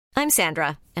I'm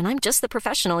Sandra, and I'm just the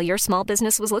professional your small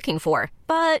business was looking for.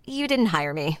 But you didn't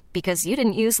hire me because you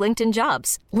didn't use LinkedIn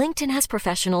Jobs. LinkedIn has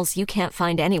professionals you can't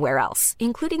find anywhere else,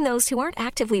 including those who aren't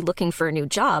actively looking for a new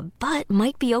job, but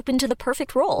might be open to the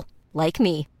perfect role, like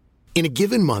me. In a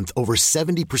given month, over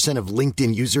 70% of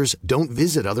LinkedIn users don't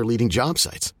visit other leading job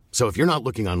sites. So if you're not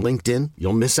looking on LinkedIn,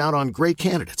 you'll miss out on great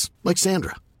candidates like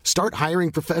Sandra. Start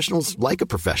hiring professionals like a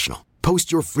professional.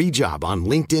 Post your free job on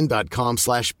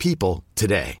linkedin.com/people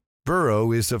today.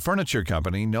 Burrow is a furniture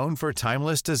company known for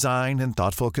timeless design and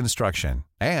thoughtful construction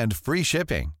and free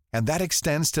shipping, and that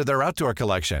extends to their outdoor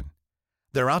collection.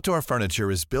 Their outdoor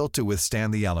furniture is built to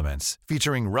withstand the elements,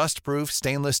 featuring rust-proof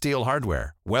stainless steel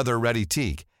hardware, weather-ready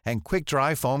teak, and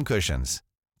quick-dry foam cushions.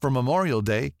 For Memorial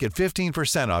Day, get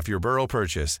 15% off your Burrow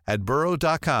purchase at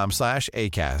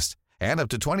burrow.com/ACAST and up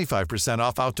to 25%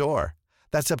 off outdoor.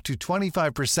 That's up to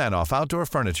 25% off outdoor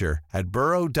furniture at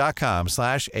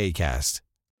burrow.com/ACAST.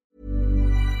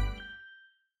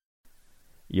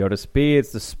 Yoda Speed,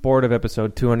 it's the sport of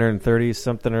episode 230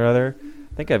 something or other.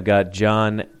 I think I've got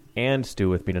John and Stu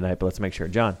with me tonight, but let's make sure.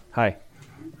 John, hi.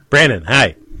 Brandon,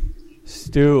 hi.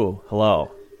 Stu,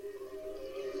 hello.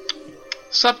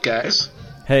 Sup, guys?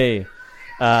 Hey,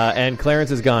 and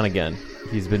Clarence is gone again.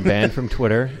 He's been banned from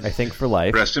Twitter, I think, for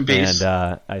life. Rest in peace.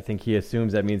 And I think he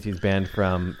assumes that means he's banned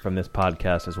from this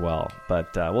podcast as well.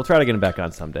 But we'll try to get him back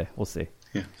on someday. We'll see.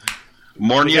 Yeah.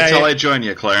 Mourn you till I join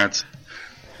you, Clarence.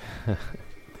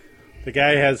 The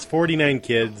guy has 49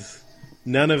 kids.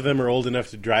 None of them are old enough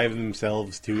to drive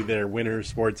themselves to their winter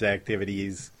sports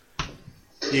activities.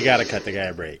 You got to cut the guy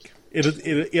a break.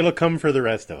 It'll come for the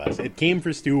rest of us. It came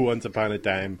for Stu once upon a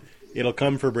time. It'll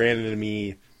come for Brandon and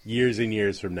me years and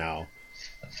years from now.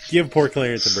 Give poor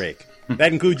Clarence a break.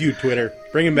 That includes you, Twitter.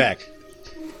 Bring him back.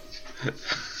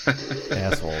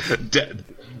 Assholes.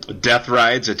 Death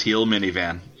rides a Teal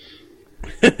Minivan.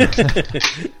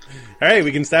 All right,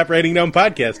 we can stop writing down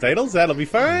podcast titles. That'll be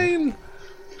fine.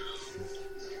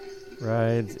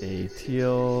 Rides a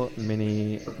Teal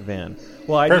minivan.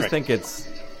 Well, I Perfect. just think it's...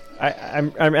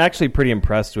 I'm actually pretty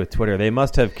impressed with Twitter. They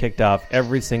must have kicked off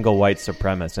every single white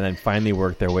supremacist and then finally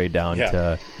worked their way down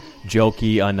to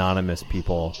jokey, anonymous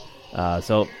people.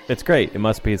 So it's great. It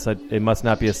must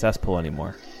not be a cesspool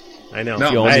anymore. I know. It's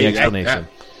the only explanation.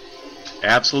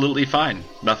 Absolutely fine.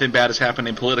 Nothing bad is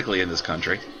happening politically in this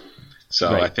country.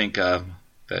 So Right. I think that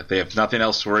they have nothing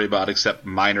else to worry about except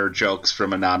minor jokes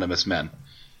from anonymous men.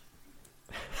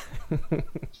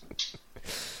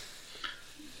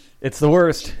 It's the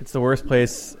worst. It's the worst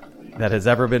place that has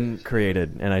ever been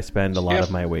created, and I spend a lot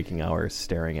of my waking hours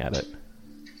staring at it.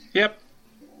 Yep.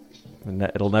 And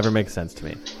it'll never make sense to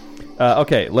me.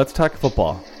 Okay, let's talk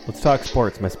football. Let's talk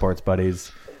sports, my sports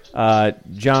buddies.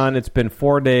 John, it's been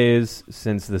 4 days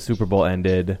since the Super Bowl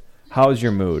ended. How's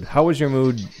your mood? How was your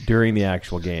mood during the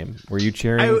actual game? Were you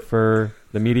cheering for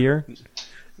the Meteor?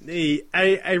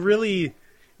 I really...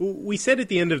 We said at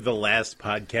the end of the last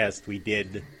podcast we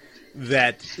did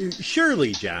that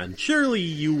surely, John, surely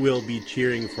you will be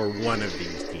cheering for one of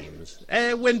these teams.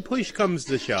 When push comes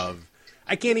to shove,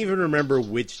 I can't even remember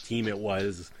which team it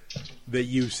was that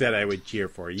you said I would cheer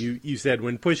for. You said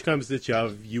when push comes to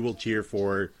shove, you will cheer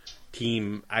for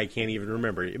team. I can't even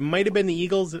remember. It might have been the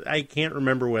Eagles. I can't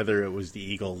remember whether it was the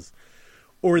Eagles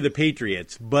or the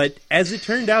Patriots. But as it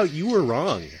turned out, you were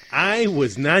wrong. I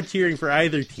was not cheering for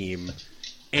either team.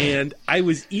 And I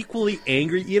was equally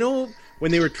angry. You know,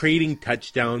 when they were trading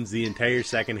touchdowns the entire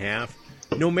second half,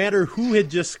 no matter who had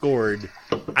just scored,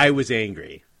 I was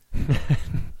angry.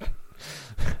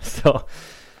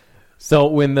 So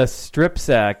when the strip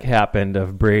sack happened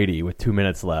of Brady with 2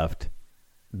 minutes left,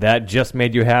 that just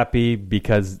made you happy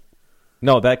because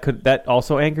that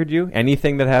also angered you?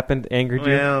 Anything that happened angered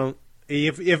you? Well,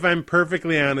 if I'm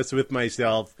perfectly honest with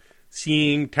myself,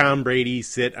 seeing Tom Brady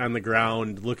sit on the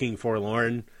ground looking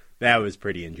forlorn, that was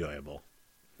pretty enjoyable.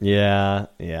 Yeah,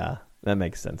 that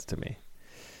makes sense to me.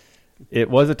 It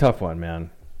was a tough one,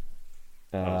 man.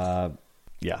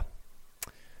 Yeah.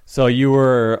 So you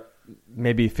were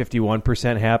maybe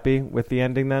 51% happy with the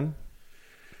ending then?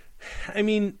 I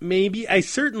mean, maybe. I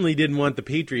certainly didn't want the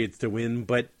Patriots to win,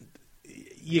 but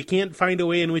you can't find a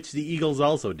way in which the Eagles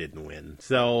also didn't win.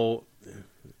 So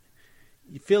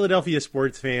Philadelphia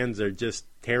sports fans are just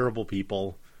terrible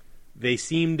people. They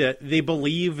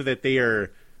believe that they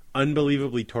are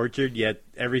unbelievably tortured, yet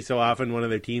every so often one of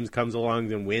their teams comes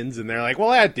along and wins, and they're like, well,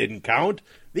 that didn't count.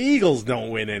 The Eagles don't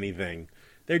win anything.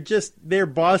 They're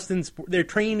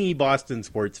trainee Boston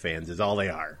sports fans is all they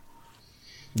are.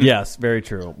 Yes, very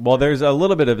true. Well, there's a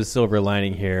little bit of a silver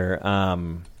lining here.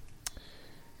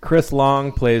 Chris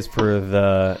Long plays for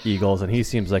the Eagles, and he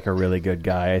seems like a really good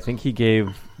guy. I think he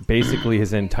gave basically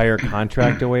his entire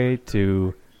contract away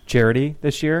to charity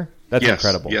this year. That's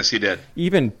incredible. Yes, he did.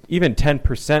 Even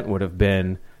 10% would have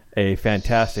been a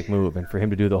fantastic move, and for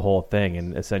him to do the whole thing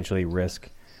and essentially risk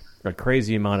a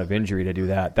crazy amount of injury to do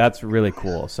that, that's really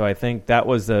cool. So I think that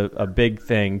was a big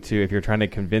thing to, if you're trying to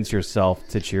convince yourself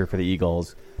to cheer for the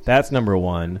Eagles. That's number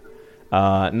one.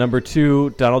 Number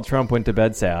two, Donald Trump went to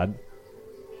bed sad.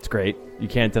 It's great. You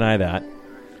can't deny that.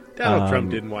 Donald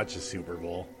Trump didn't watch the Super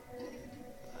Bowl.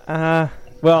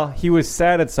 Well, he was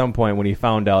sad at some point when he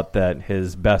found out that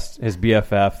his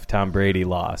BFF, Tom Brady,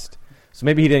 lost. So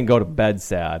maybe he didn't go to bed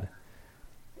sad.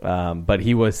 But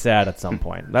he was sad at some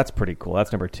point. That's pretty cool.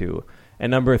 That's number two. And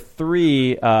number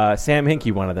three, Sam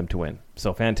Hinkie wanted them to win.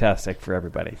 So fantastic for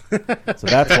everybody. So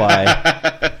that's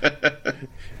why.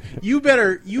 You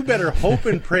better hope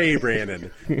and pray,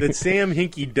 Brandon, that Sam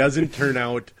Hinkie doesn't turn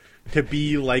out to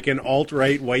be like an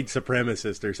alt-right white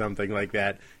supremacist or something like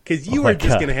that. Because you are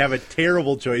just going to have a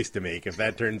terrible choice to make if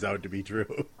that turns out to be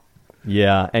true.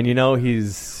 Yeah, and you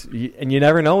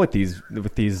never know with these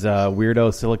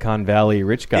weirdo Silicon Valley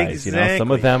rich guys. Exactly.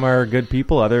 Some of them are good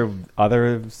people,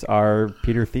 others are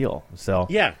Peter Thiel. So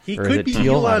yeah, he could be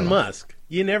Teal? Elon Musk.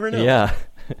 You never know. Yeah,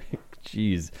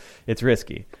 jeez, it's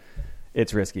risky.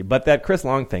 It's risky, but that Chris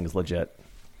Long thing's legit.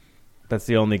 That's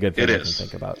the only good thing I can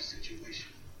think about.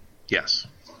 Yes.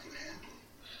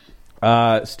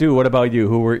 Stu, what about you?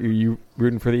 Who were you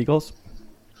rooting for the Eagles?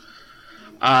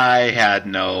 I had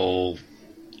no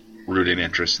rooting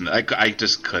interest in that. I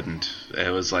just couldn't. It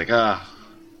was like,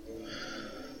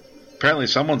 apparently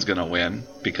someone's going to win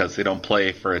because they don't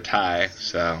play for a tie.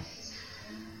 So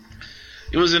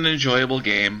it was an enjoyable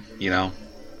game, you know.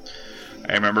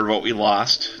 I remember what we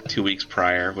lost 2 weeks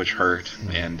prior, which hurt.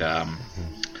 And I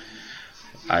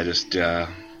just,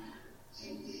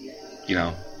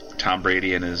 Tom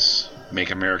Brady and his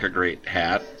Make America Great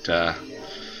hat.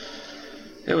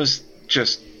 It was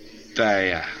just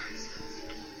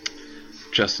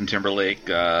Justin Timberlake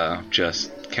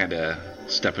just kind of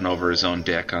stepping over his own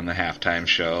dick on the halftime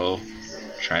show,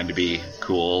 trying to be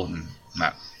cool and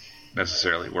not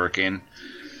necessarily working.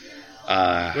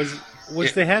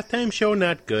 Was the halftime show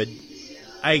not good?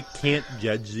 I can't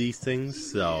judge these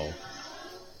things, so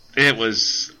it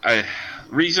was.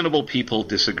 Reasonable people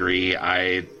disagree.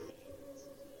 I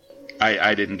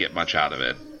didn't get much out of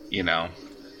it, you know.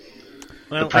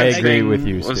 Well, I agree with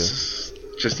you, Stu.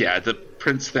 The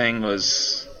Prince thing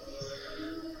was,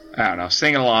 I don't know,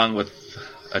 singing along with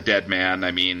a dead man.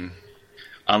 I mean,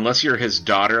 unless you're his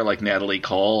daughter like Natalie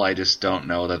Cole, I just don't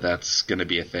know that that's going to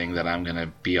be a thing that I'm going to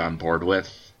be on board with.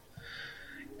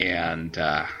 And,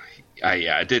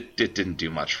 it didn't do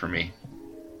much for me.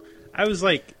 I was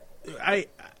like, I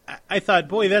thought,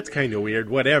 boy, that's kind of weird,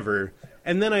 whatever.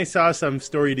 And then I saw some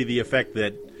story to the effect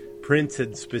that Prince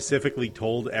had specifically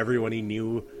told everyone he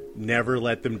knew, never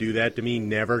let them do that to me,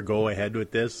 never go ahead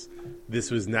with this. This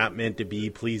was not meant to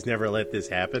be. Please never let this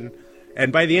happen.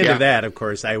 And by the end of that, of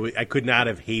course, I could not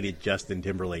have hated Justin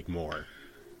Timberlake more.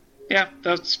 Yeah,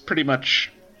 that's pretty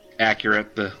much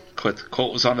accurate. The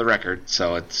quote was on the record,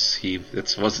 so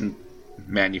it wasn't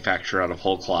manufactured out of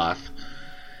whole cloth.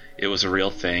 It was a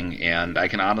real thing, and I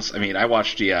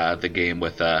watched the game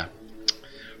with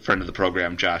friend of the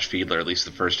program, Josh Fiedler, at least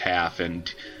the first half,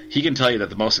 and he can tell you that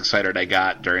the most excited I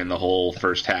got during the whole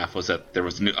first half was that there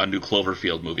was a new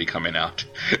Cloverfield movie coming out.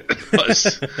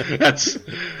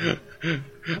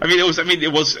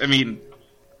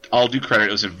 All due credit,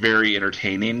 it was a very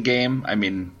entertaining game. I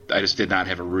mean, I just did not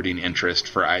have a rooting interest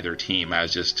for either team.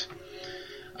 It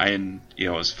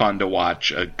was fun to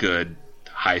watch a good,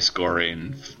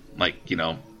 high-scoring,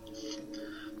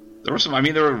 there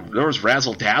was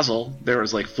razzle dazzle. There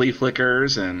was like flea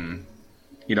flickers and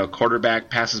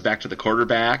quarterback passes back to the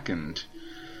quarterback, and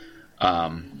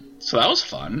so that was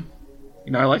fun.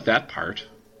 I like that part.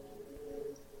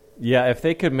 Yeah, if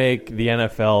they could make the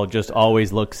NFL just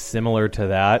always look similar to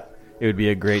that, it would be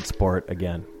a great sport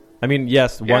again. I mean,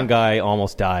 yes, one guy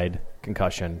almost died,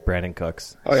 concussion, Brandon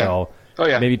Cooks.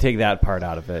 Maybe take that part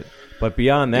out of it. But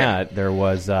beyond that, there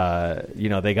was,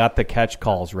 they got the catch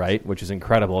calls right, which is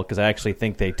incredible because I actually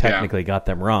think they technically got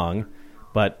them wrong.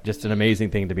 But just an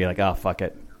amazing thing to be like, oh, fuck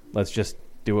it. Let's just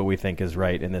do what we think is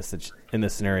right in this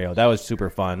scenario. That was super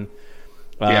fun.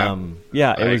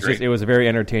 It was a very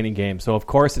entertaining game. So, of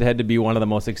course, it had to be one of the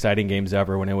most exciting games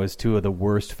ever when it was two of the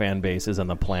worst fan bases on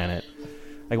the planet.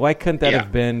 Like, why couldn't that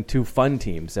have been two fun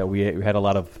teams that we had a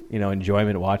lot of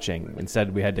enjoyment watching?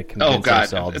 Instead, we had to convince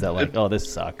ourselves that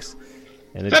this sucks.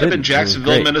 And it That'd have been didn't.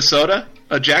 Jacksonville, Minnesota.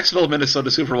 A Jacksonville, Minnesota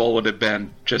Super Bowl would have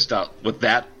been just out with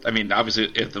that. I mean,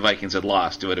 obviously, if the Vikings had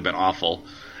lost, it would have been awful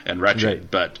and wretched.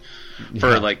 Right. But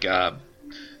for with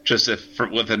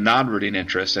a non-rooting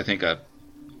interest, I think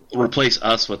replace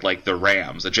us with like the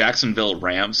Rams, the Jacksonville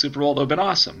Rams Super Bowl. That would have been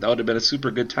awesome. That would have been a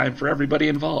super good time for everybody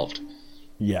involved.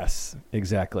 Yes,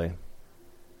 exactly.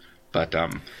 But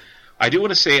I do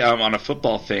want to say on a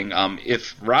football thing,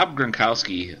 if Rob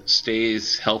Gronkowski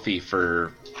stays healthy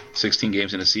for 16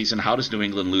 games in a season, how does New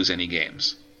England lose any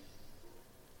games?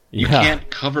 You can't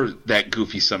cover that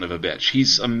goofy son of a bitch.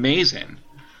 He's amazing.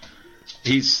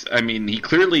 He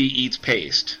clearly eats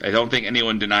paste. I don't think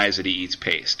anyone denies that he eats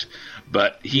paste.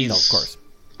 But he's of course.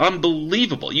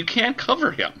 Unbelievable. You can't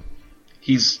cover him.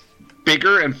 He's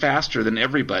bigger and faster than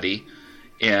everybody,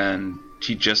 and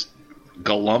he just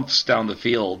galumps down the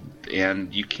field,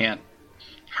 and you can't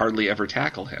hardly ever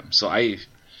tackle him. So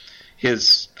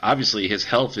obviously his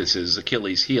health is his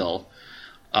Achilles heel.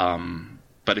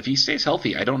 But if he stays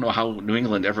healthy, I don't know how New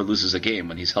England ever loses a game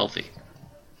when he's healthy.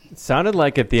 It sounded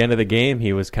like at the end of the game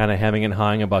he was kind of hemming and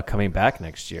hawing about coming back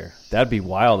next year. That'd be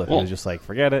wild if he was just like,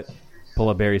 forget it, pull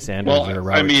a Barry Sanders or a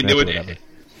Robert Smith or whatever.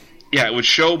 Yeah, it would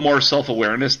show more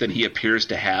self-awareness than he appears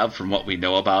to have from what we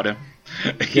know about him.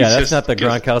 That's not the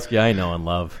Gronkowski I know and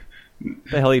love. What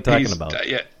the hell are you talking about?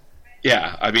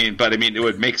 Yeah. It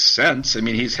would make sense. I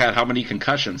mean, he's had how many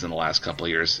concussions in the last couple of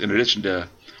years? In addition to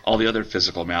all the other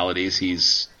physical maladies,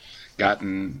 he's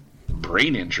gotten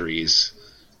brain injuries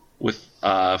with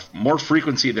more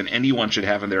frequency than anyone should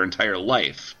have in their entire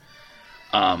life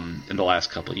in the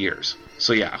last couple of years.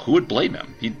 So, yeah, who would blame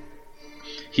him?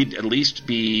 He'd at least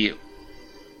be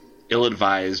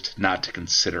ill-advised not to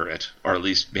consider it, or at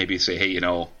least maybe say, hey,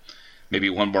 maybe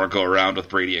one more go around with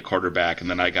Brady at quarterback, and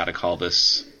then I got to call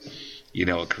this,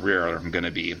 a career, or I'm going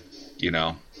to be,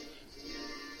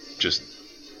 just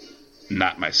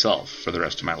not myself for the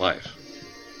rest of my life.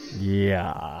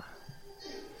 Yeah.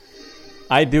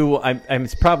 I do.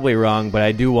 It's probably wrong, but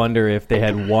I do wonder if they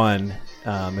had won,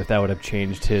 if that would have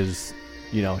changed his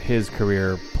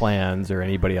career plans or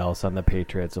anybody else on the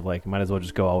Patriots of like, might as well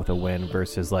just go out with a win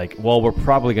versus like, well, we're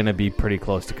probably going to be pretty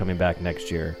close to coming back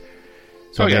next year.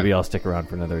 So maybe I'll stick around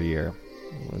for another year.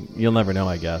 You'll never know,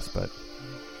 I guess. But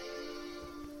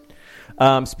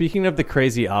speaking of the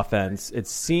crazy offense, it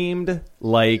seemed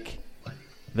like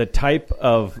the type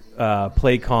of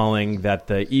play calling that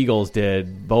the Eagles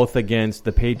did, both against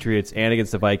the Patriots and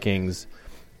against the Vikings,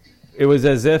 it was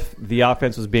as if the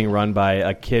offense was being run by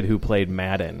a kid who played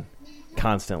Madden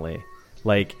constantly.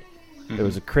 Like, there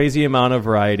was a crazy amount of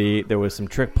variety. There was some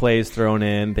trick plays thrown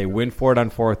in. They went for it on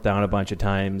fourth down a bunch of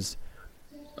times.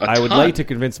 I would like to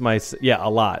convince a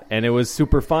lot. And it was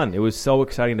super fun. It was so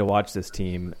exciting to watch this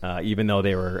team, even though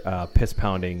they were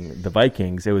piss-pounding the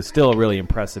Vikings. It was still really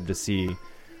impressive to see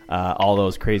all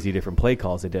those crazy different play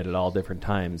calls they did at all different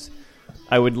times.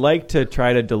 I would like to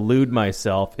try to delude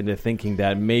myself into thinking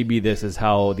that maybe this is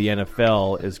how the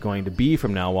NFL is going to be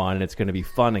from now on, and it's going to be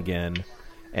fun again.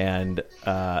 And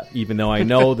even though I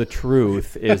know the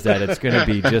truth is that it's going to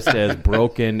be just as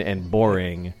broken and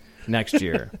boring next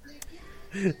year.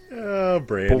 Oh,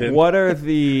 Brandon! But what are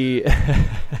the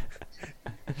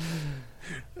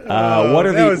what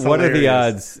are the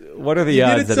odds? What are the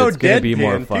odds that it's going to be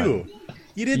more fun? Too.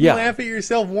 You didn't laugh at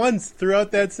yourself once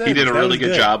throughout that sentence. He did a really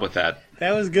good job with that.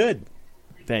 That was good.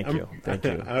 Thank you.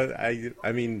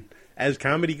 I mean, as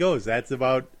comedy goes, that's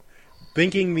about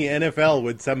thinking the NFL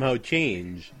would somehow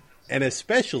change, and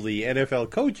especially NFL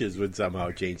coaches would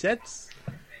somehow change. That's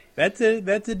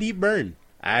a deep burn.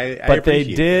 But they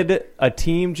did. A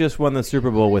team just won the Super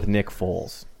Bowl with Nick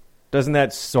Foles. Doesn't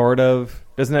that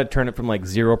turn it from like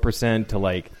 0% to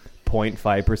like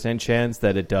 0.5% chance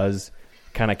that it does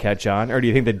kind of catch on? Or do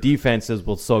you think the defenses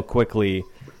will so quickly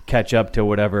catch up to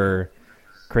whatever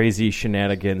crazy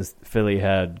shenanigans Philly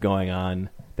had going on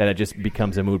that it just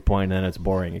becomes a moot point and then it's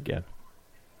boring again?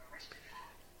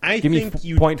 Give me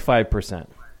 0.5%.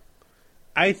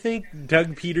 I think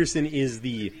Doug Peterson is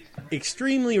the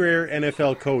extremely rare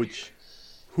NFL coach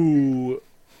who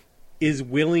is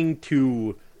willing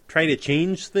to try to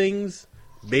change things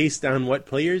based on what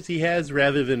players he has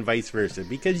rather than vice versa.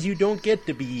 Because you don't get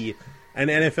to be an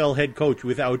NFL head coach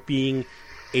without being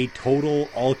a total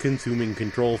all-consuming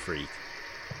control freak.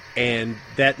 And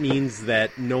that means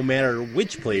that no matter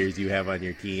which players you have on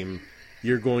your team,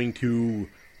 you're going to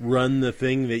run the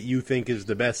thing that you think is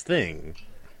the best thing.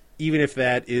 Even if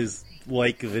that is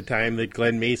like the time that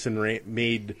Glenn Mason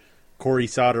made Corey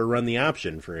Sauter run the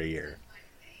option for a year.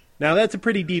 Now, that's a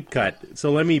pretty deep cut,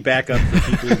 so let me back up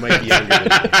for people who might be younger than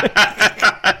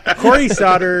me. Corey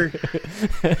Sauter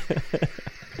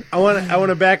I want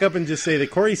to back up and just say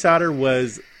that Corey Sauter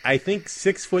was, I think,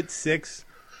 6'6",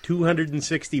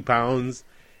 260 pounds,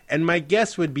 and my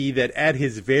guess would be that at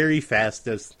his very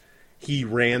fastest, he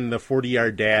ran the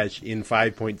 40-yard dash in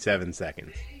 5.7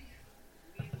 seconds.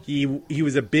 He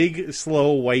was a big,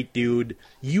 slow, white dude.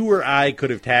 You or I could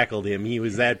have tackled him. He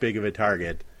was that big of a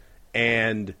target.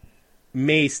 And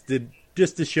Mace,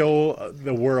 just to show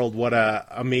the world what a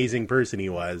amazing person he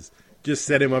was, just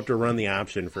set him up to run the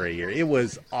option for a year. It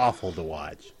was awful to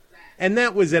watch. And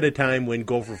that was at a time when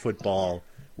Gopher football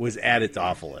was at its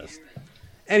awfulest.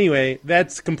 Anyway,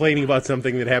 that's complaining about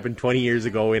something that happened 20 years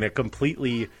ago in a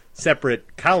completely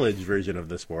separate college version of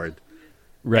the sport.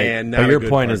 Right. And but your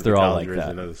point is they're all like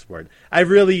that. Of the sport. I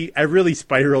really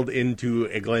spiraled into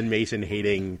a Glenn Mason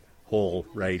hating hole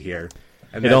right here.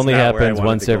 And it only happens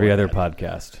once every other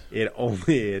podcast.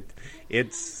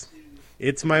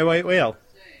 It's my white whale.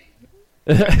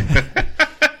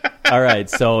 All right,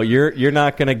 so you're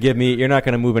not going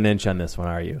to move an inch on this one,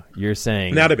 are you? You're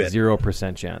saying not a bit.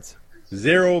 0% chance.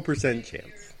 0%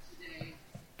 chance.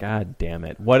 God damn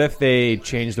it. What if they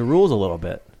change the rules a little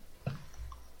bit?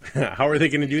 How are they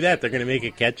going to do that? They're going to make a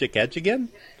catch again?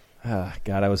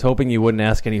 God, I was hoping you wouldn't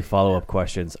ask any follow-up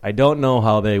questions. I don't know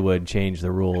how they would change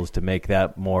the rules to make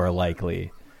that more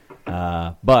likely.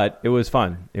 But it was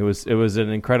fun. It was an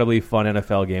incredibly fun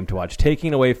NFL game to watch.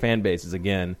 Taking away fan bases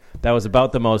again, that was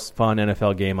about the most fun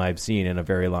NFL game I've seen in a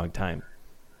very long time.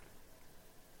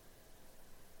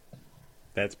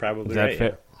 That's probably that right.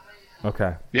 Fit?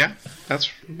 Okay. Yeah, that's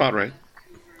about right.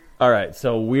 All right.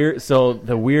 So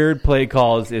the weird play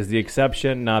calls is the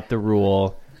exception, not the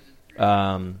rule.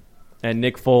 And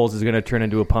Nick Foles is going to turn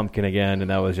into a pumpkin again, and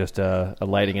that was just a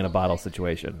lighting in a bottle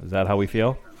situation. Is that how we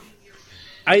feel?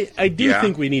 I do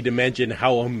think we need to mention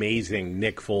how amazing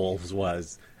Nick Foles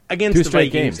was against the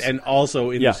Vikings games. And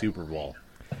also in the Super Bowl.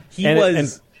 We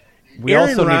Aaron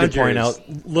also Rodgers need to point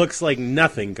out looks like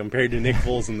nothing compared to Nick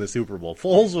Foles in the Super Bowl.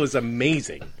 Foles was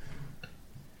amazing.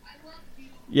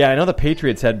 Yeah, I know the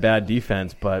Patriots had bad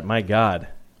defense, but my God.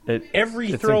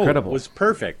 Every it's throw incredible. Was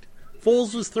perfect.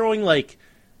 Foles was throwing like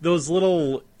those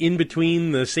little in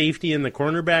between the safety and the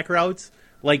cornerback routes,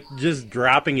 like just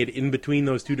dropping it in between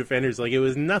those two defenders like it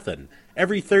was nothing.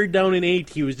 Every 3rd down and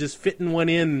 8, he was just fitting one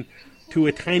in to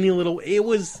a tiny little... It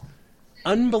was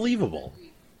unbelievable.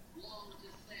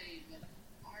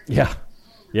 Yeah.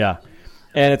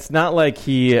 And it's not like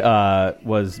he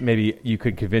was... Maybe you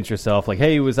could convince yourself, like,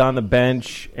 hey, he was on the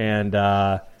bench and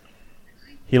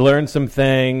he learned some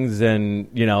things and,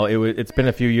 it's been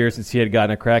a few years since he had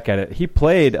gotten a crack at it. He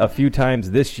played a few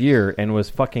times this year and was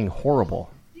fucking horrible.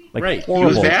 Like, right. Horrible.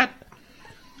 He was bad.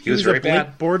 He was very a Blake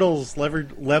bad. Bortles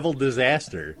level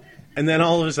disaster. And then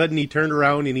all of a sudden he turned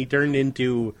around and he turned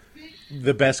into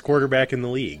the best quarterback in the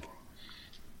league.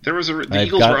 The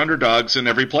Eagles were underdogs in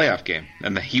every playoff game,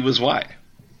 and he was why.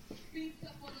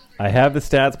 I have the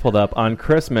stats pulled up. On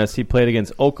Christmas, he played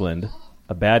against Oakland,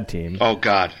 a bad team. Oh,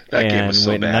 God. That game was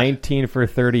so bad. And went 19 for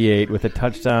 38 with a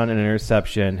touchdown and an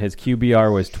interception. His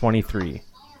QBR was 23.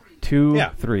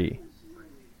 2-3.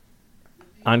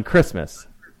 On Christmas.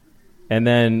 And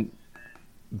then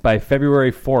by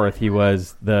February 4th, he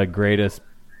was the greatest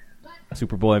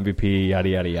Super Bowl MVP, yada,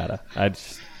 yada, yada. I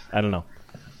don't know.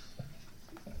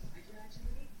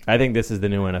 I think this is the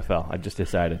new NFL. I've just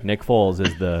decided. Nick Foles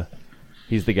is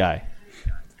he's the guy.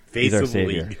 Face he's our of the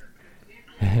savior.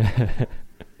 league.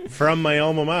 From my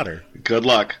alma mater. Good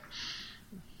luck.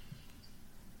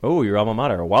 Oh, your alma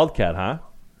mater. A Wildcat, huh?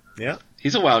 Yeah.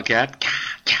 He's a Wildcat.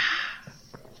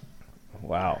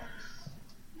 Wow.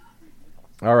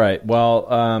 All right.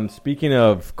 Well, speaking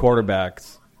of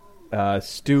quarterbacks,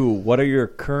 Stu, what's your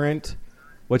current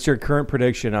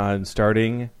prediction on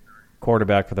starting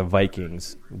quarterback for the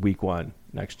Vikings week 1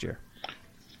 next year?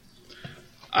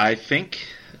 I think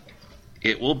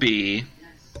it will be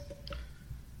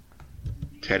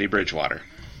Teddy Bridgewater.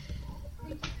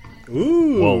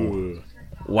 Ooh. Whoa.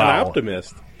 Wow. An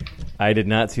optimist. I did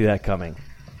not see that coming.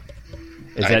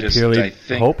 Is that purely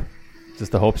hope?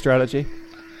 Just a hope strategy?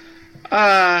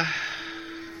 I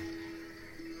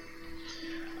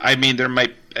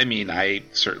I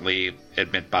certainly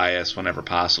admit bias whenever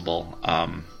possible.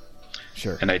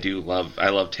 Sure. And I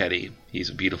love Teddy. He's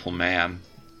a beautiful man.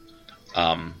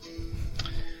 And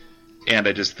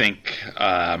I just think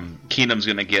Keenum's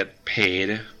going to get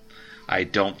paid. I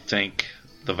don't think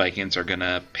the Vikings are going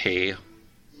to pay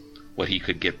what he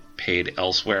could get paid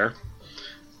elsewhere,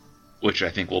 which I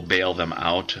think will bail them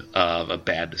out of a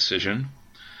bad decision.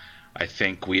 I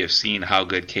think we have seen how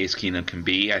good Case Keenum can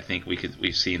be. I think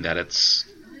we've seen that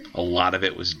a lot of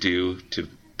it was due to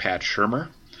Pat Shurmur.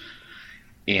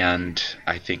 And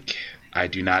I think I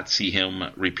do not see him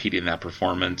repeating that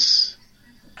performance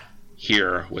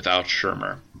here without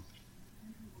Shermer.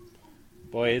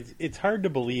 Boy, it's hard to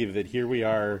believe that here we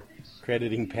are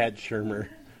crediting Pat Shermer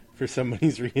for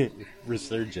somebody's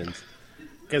resurgence.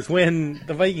 Because when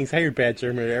the Vikings hired Pat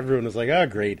Shermer, everyone was like, oh,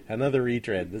 great, another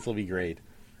retread. This will be great.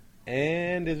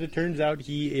 And as it turns out,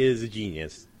 he is a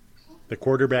genius. The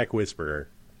quarterback whisperer.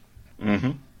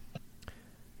 Mm-hmm.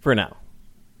 For now.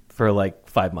 For like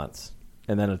 5 months.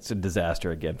 And then it's a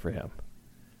disaster again for him.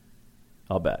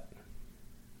 I'll bet.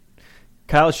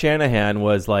 Kyle Shanahan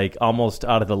was like almost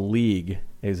out of the league.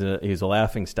 He's a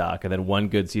laughing stock, and then one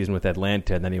good season with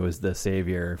Atlanta, and then he was the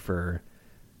savior for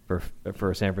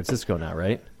San Francisco now,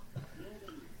 right?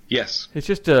 Yes. It's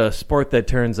just a sport that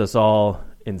turns us all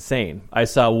insane. I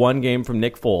saw one game from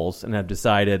Nick Foles, and have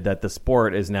decided that the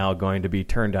sport is now going to be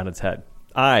turned on its head.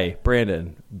 I,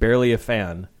 Brandon, barely a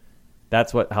fan.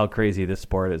 That's how crazy this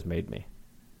sport has made me.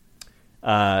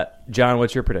 John,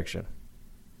 what's your prediction?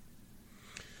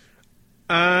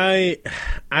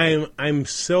 I'm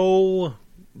so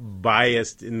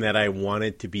biased in that I want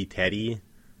it to be Teddy.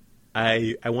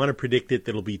 I want to predict it that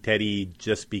it'll be Teddy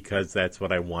just because that's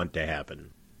what I want to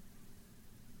happen.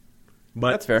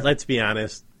 But that's fair. Let's be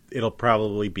honest, it'll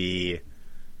probably be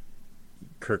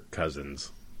Kirk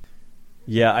Cousins.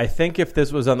 Yeah, I think if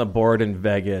this was on the board in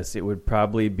Vegas, it would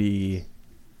probably be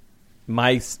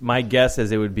my guess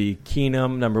is it would be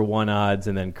Keenum number 1 odds,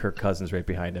 and then Kirk Cousins right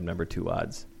behind him number 2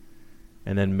 odds.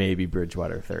 And then maybe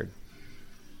Bridgewater third.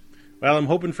 Well, I'm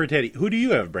hoping for Teddy. Who do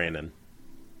you have, Brandon?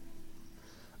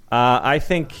 I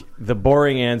think the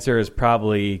boring answer is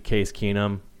probably Case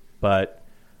Keenum, but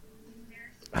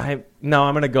I'm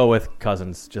going to go with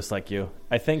Cousins, just like you.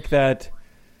 I think that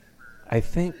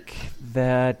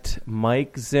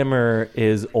Mike Zimmer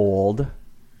is old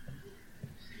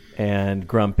and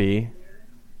grumpy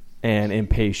and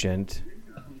impatient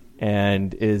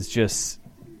and is just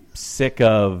sick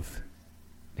of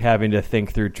having to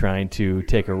think through trying to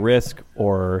take a risk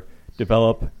or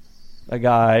develop a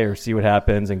guy or see what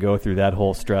happens and go through that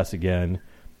whole stress again.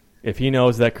 If he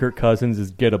knows that Kirk Cousins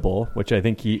is gettable, which I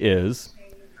think he is,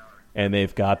 and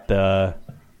they've got the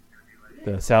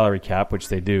salary cap, which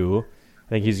they do, I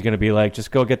think he's going to be like, just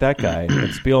go get that guy. And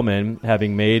Spielman,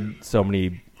 having made so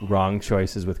many wrong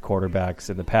choices with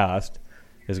quarterbacks in the past,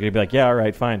 is going to be like, yeah, all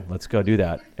right, fine, let's go do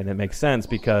that. And it makes sense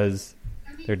because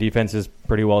their defense is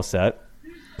pretty well set.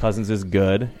 Cousins is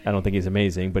good. I don't think he's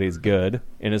amazing, but he's good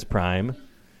in his prime.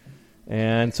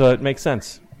 And so it makes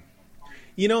sense.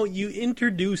 You know, you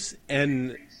introduce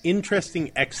an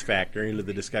interesting X factor into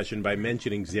the discussion by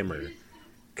mentioning Zimmer.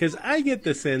 Because I get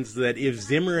the sense that if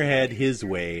Zimmer had his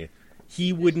way,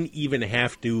 he wouldn't even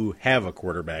have to have a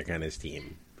quarterback on his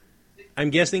team.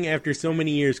 I'm guessing after so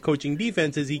many years coaching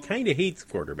defenses, he kind of hates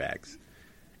quarterbacks.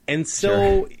 And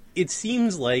so It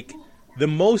seems like the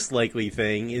most likely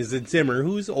thing is that Zimmer,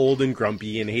 who's old and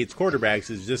grumpy and hates quarterbacks,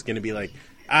 is just going to be like,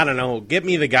 I don't know, get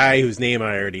me the guy whose name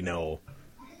I already know.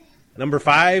 Number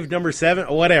 5, number 7,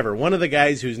 whatever. One of the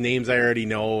guys whose names I already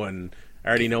know, and I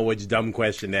already know which dumb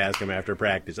question to ask him after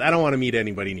practice. I don't want to meet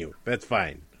anybody new. That's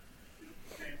fine.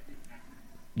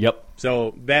 Yep.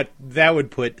 So that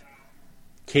would put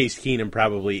Case Keenum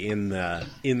probably in the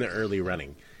early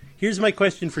running. Here's my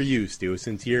question for you, Stu,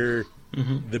 since you're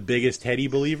the biggest Teddy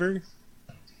believer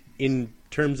in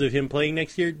terms of him playing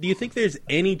next year. Do you think there's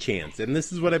any chance, and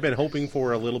this is what I've been hoping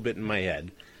for a little bit in my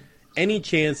head, any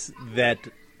chance that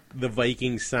the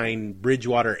Vikings sign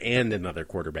Bridgewater and another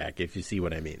quarterback, if you see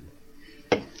what I mean?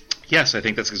 Yes, I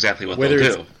think that's exactly what they'll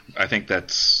do. I think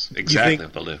that's exactly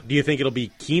what they'll do. Do you think it'll be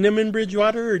Keenum and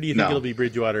Bridgewater, or do you think it'll be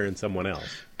Bridgewater and someone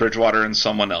else? Bridgewater and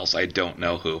someone else. I don't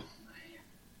know who.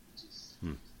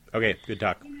 Okay, good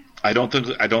talk. I don't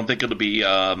think it'll be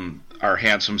our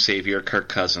handsome savior Kirk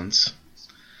Cousins.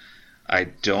 I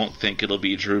don't think it'll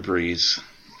be Drew Brees.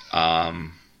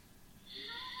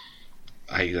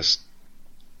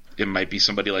 It might be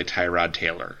somebody like Tyrod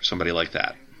Taylor, somebody like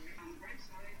that.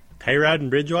 Tyrod and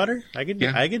Bridgewater? I could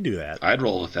do that. I'd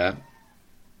roll with that. Do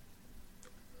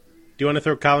you want to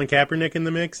throw Colin Kaepernick in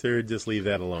the mix, or just leave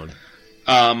that alone?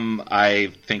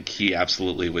 I think he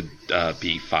absolutely would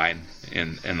be fine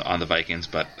on the Vikings,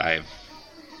 but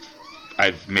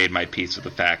I've made my peace with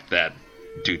the fact that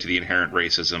due to the inherent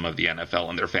racism of the NFL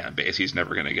and their fan base, he's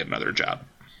never going to get another job.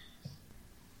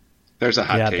 There's a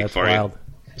hot take for you.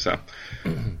 So,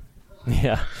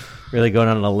 yeah, really going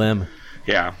on a limb.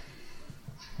 Yeah.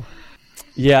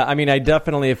 Yeah, I mean, I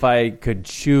definitely, if I could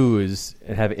choose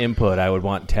and have input, I would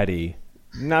want Teddy.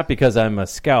 Not because I'm a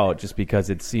scout, just because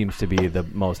it seems to be the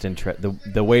most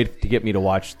the way to get me to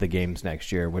watch the games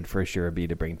next year would for sure be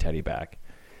to bring Teddy back.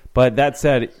 But that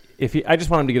said, I just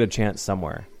want him to get a chance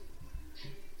somewhere,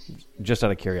 just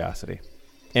out of curiosity,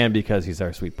 and because he's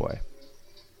our sweet boy.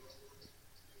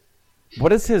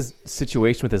 What is his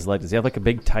situation with his leg? Does he have like a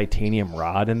big titanium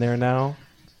rod in there now?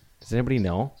 Does anybody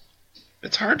know?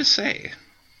 It's hard to say.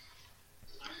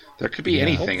 There could be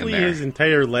anything in there. Hopefully his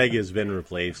entire leg has been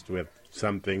replaced with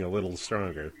something a little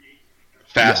stronger.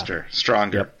 Faster,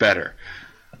 stronger, better.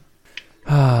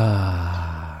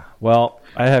 Well,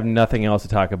 I have nothing else to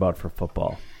talk about for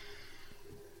football.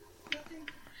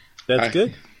 That's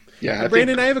good. Yeah,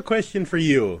 Brandon, I have a question for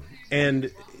you.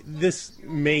 And this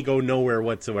may go nowhere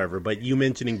whatsoever, but you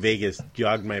mentioning Vegas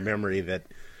jogged my memory that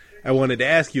I wanted to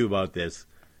ask you about this.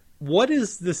 What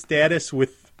is the status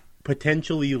with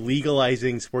potentially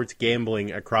legalizing sports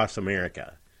gambling across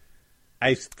America?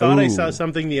 I thought I saw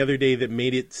something the other day that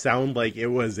made it sound like it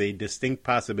was a distinct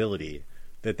possibility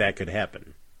that could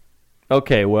happen.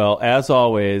 Okay, well, as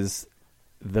always,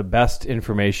 the best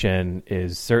information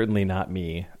is certainly not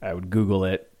me. I would Google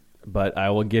it, but I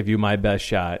will give you my best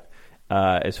shot.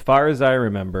 As far as I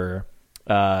remember,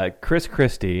 Chris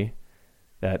Christie,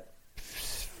 that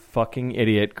fucking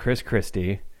idiot Chris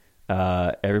Christie,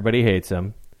 everybody hates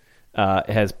him,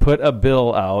 has put a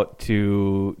bill out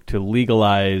to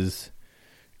legalize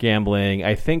gambling.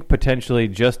 I think potentially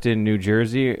just in New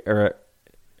Jersey, or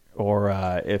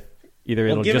if either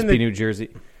it'll just be New Jersey,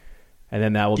 and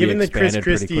then that will be expanded pretty quickly. Given that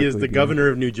Chris Christie is the governor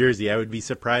of New Jersey, I would be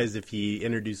surprised if he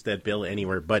introduced that bill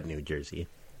anywhere but New Jersey.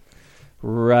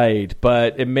 Right,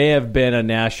 but it may have been a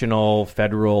national,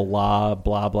 federal law,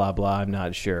 blah, blah, blah. I'm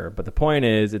not sure. But the point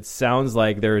is, it sounds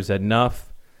like there's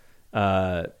enough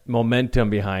momentum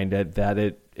behind it that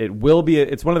it will be.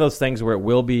 It's one of those things where it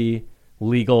will be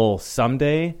legal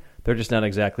someday. They're just not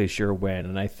exactly sure when.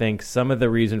 And I think some of the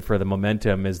reason for the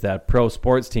momentum is that pro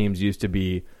sports teams used to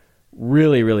be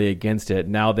really, really against it.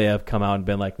 Now they have come out and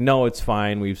been like, no, it's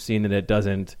fine. We've seen that it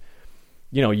doesn't.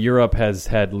 You know, Europe has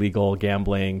had legal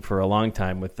gambling for a long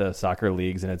time with the soccer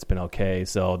leagues, and it's been okay.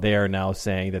 So they are now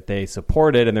saying that they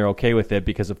support it and they're okay with it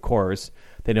because, of course,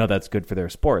 they know that's good for their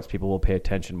sports. People will pay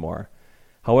attention more.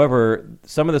 However,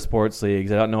 some of the sports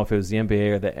leagues, I don't know if it was the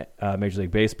NBA or the Major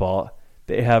League Baseball,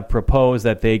 they have proposed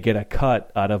that they get a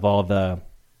cut out of all the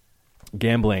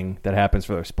gambling that happens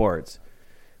for their sports.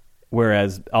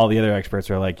 Whereas all the other experts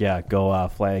are like, yeah, go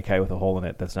fly a kite with a hole in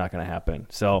it. That's not going to happen.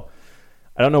 So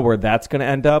I don't know where that's going to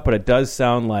end up, but it does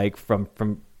sound like from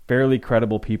fairly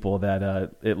credible people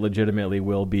that it legitimately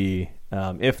will be,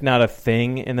 if not a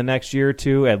thing in the next year or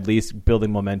two, at least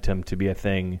building momentum to be a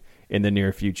thing in the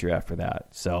near future after that.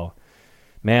 So,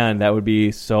 man, that would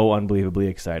be so unbelievably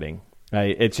exciting.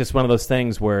 It's just one of those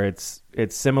things where it's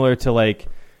similar to like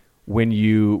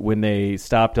when they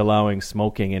stopped allowing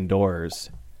smoking indoors,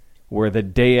 where the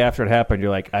day after it happened,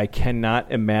 you're like, I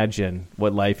cannot imagine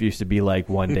what life used to be like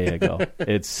one day ago.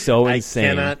 It's so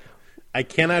insane. I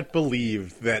cannot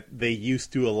believe that they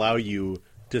used to allow you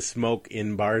to smoke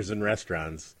in bars and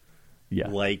restaurants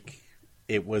like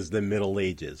it was the Middle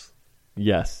Ages.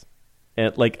 Yes.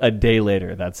 And like a day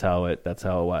later, that's how it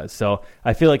was. So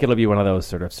I feel like it'll be one of those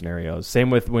sort of scenarios. Same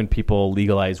with when people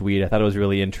legalize weed. I thought it was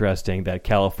really interesting that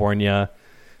California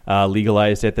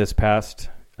legalized it this past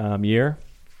year,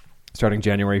 starting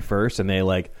January 1st, and they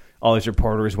all these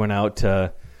reporters went out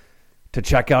to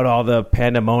check out all the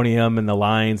pandemonium and the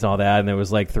lines and all that, and there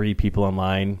was 3 people in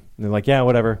line, and they're like, yeah,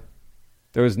 whatever.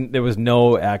 There was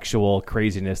no actual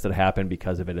craziness that happened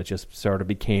because of it. It just sort of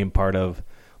became part of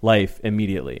life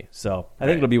immediately. So I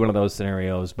think it'll be one of those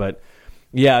scenarios. But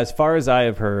yeah, as far as I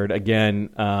have heard, again,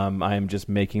 I am just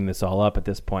making this all up at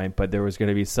this point, but there was going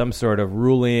to be some sort of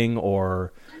ruling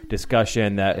or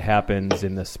discussion that happens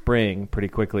in the spring pretty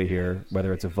quickly here,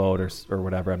 whether it's a vote or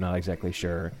whatever, I'm not exactly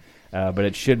sure. But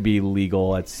it should be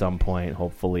legal at some point,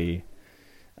 hopefully,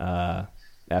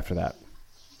 after that.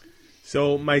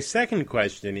 So my second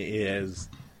question is,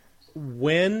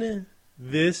 when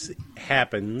this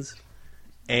happens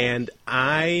and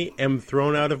I am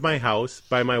thrown out of my house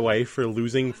by my wife for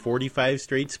losing 45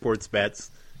 straight sports bets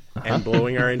and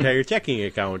blowing our entire checking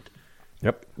account,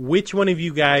 yep, which one of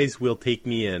you guys will take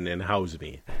me in and house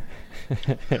me?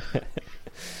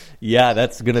 Yeah,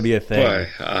 that's going to be a thing. Boy,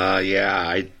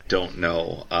 I don't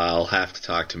know. I'll have to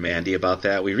talk to Mandy about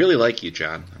that. We really like you,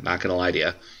 John. I'm not going to lie to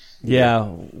you. Yeah,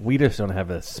 we just don't have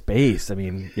the space. I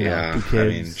mean, you know, 2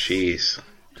 kids. Jeez.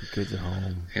 2 kids at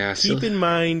home. Yeah, Keep in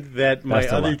mind that my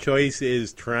other choice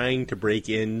is trying to break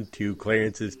into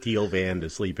Clarence's Teal van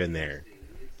to sleep in there.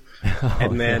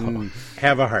 And then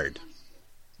have a heart.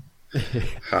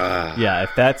 Yeah,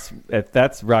 if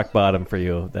that's rock bottom for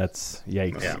you, that's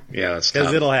yikes. Yeah, that's because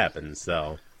tough. it'll happen.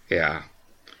 So yeah.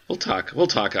 We'll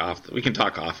talk off. We can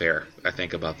talk off air, I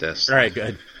think, about this. All right,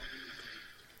 good.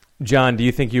 John, do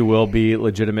you think you will be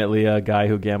legitimately a guy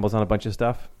who gambles on a bunch of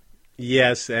stuff?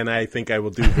 Yes, and I think I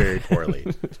will do very poorly.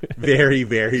 Very,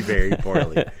 very, very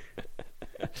poorly.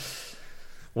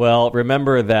 Well,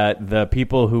 remember that the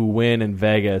people who win in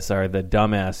Vegas are the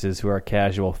dumbasses who are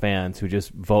casual fans who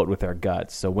just vote with their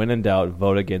guts. So when in doubt,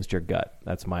 vote against your gut.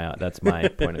 That's my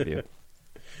point of view.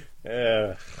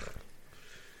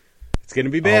 It's going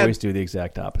to be bad. Always do the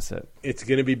exact opposite. It's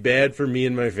going to be bad for me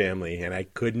and my family, and I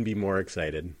couldn't be more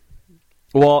excited.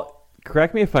 Well,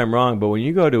 correct me if I'm wrong, but when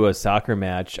you go to a soccer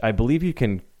match, I believe you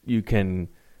can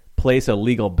place a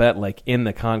legal bet like in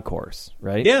the concourse,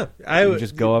 right? Yeah, you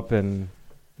just go up and.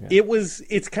 Yeah.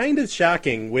 It's kind of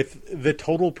shocking with the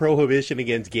total prohibition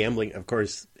against gambling, of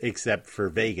course, except for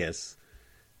Vegas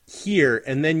here.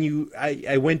 And then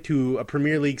I went to a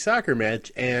Premier League soccer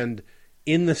match, and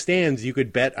in the stands, you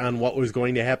could bet on what was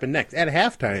going to happen next. At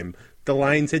halftime, the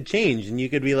lines had changed, and you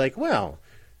could be like, well,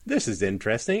 this is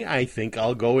interesting. I think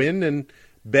I'll go in and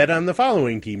bet on the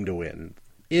following team to win.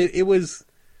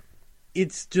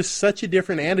 It's just such a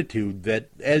different attitude that,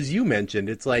 as you mentioned,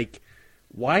 it's like,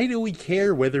 why do we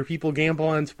care whether people gamble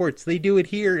on sports? They do it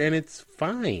here, and it's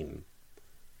fine.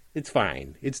 It's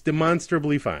fine. It's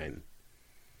demonstrably fine.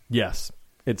 Yes,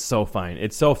 it's so fine.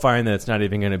 It's so fine that it's not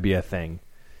even going to be a thing.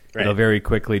 Right. It'll very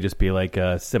quickly just be like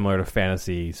similar to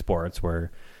fantasy sports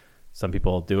where some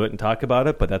people do it and talk about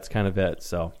it, but that's kind of it.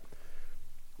 So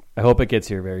I hope it gets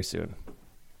here very soon.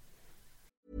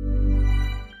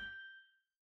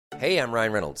 Hey, I'm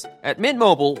Ryan Reynolds. At Mint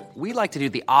Mobile, we like to do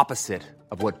the opposite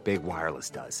of what Big Wireless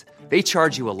does. They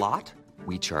charge you a lot,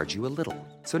 we charge you a little.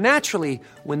 So naturally,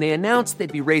 when they announced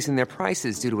they'd be raising their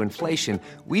prices due to inflation,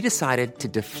 we decided to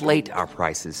deflate our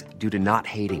prices due to not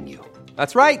hating you.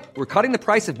 That's right. We're cutting the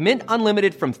price of Mint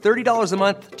Unlimited from $30 a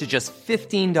month to just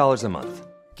 $15 a month.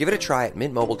 Give it a try at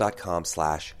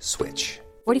mintmobile.com/switch.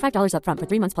 $45 up front for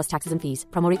 3 months plus taxes and fees.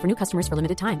 Promo rate for new customers for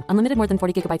limited time. Unlimited more than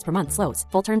 40 gigabytes per month. Slows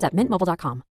full terms at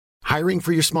mintmobile.com. Hiring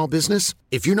for your small business?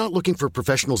 If you're not looking for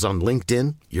professionals on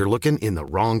LinkedIn, you're looking in the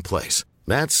wrong place.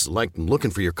 That's like looking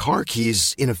for your car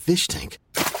keys in a fish tank.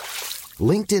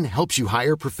 LinkedIn helps you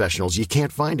hire professionals you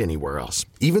can't find anywhere else,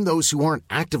 even those who aren't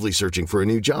actively searching for a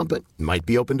new job but might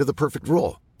be open to the perfect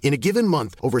role. In a given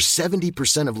month, over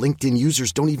 70% of LinkedIn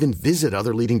users don't even visit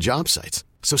other leading job sites.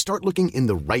 So start looking in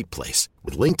the right place.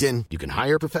 With LinkedIn, you can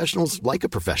hire professionals like a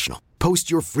professional. Post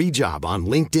your free job on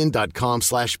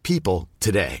linkedin.com/people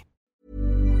today.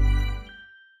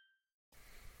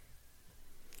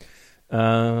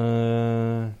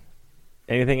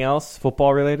 Anything else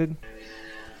football related?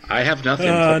 I have nothing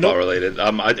football related.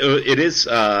 It is,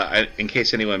 in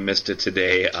case anyone missed it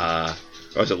today, or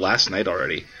was it last night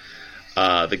already?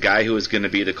 The guy who was going to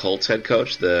be the Colts head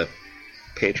coach, the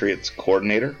Patriots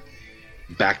coordinator,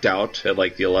 backed out at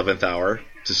like the 11th hour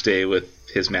to stay with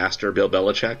his master, Bill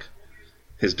Belichick,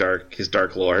 his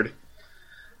dark lord,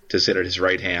 to sit at his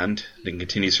right hand and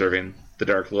continue serving the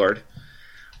Dark Lord.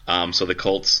 So the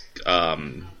Colts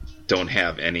don't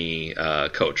have any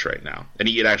coach right now. And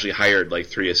he had actually hired like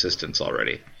 3 assistants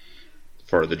already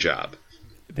for the job.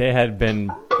 They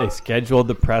scheduled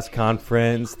the press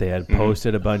conference. They had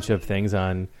posted a bunch of things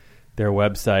on their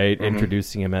website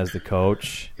introducing him as the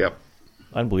coach. Yep.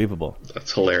 Unbelievable.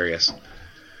 That's hilarious.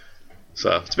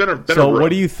 So it's been a what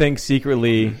do you think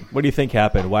secretly, what do you think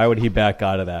happened? Why would he back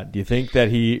out of that? Do you think that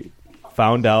he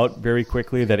found out very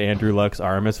quickly that Andrew Luck's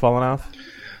arm has fallen off?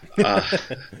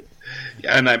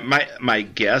 And my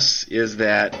guess is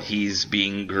that he's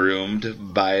being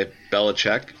groomed by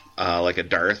Belichick, like a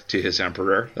Darth to his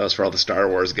Emperor. That was for all the Star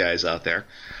Wars guys out there,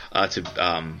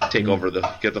 to take over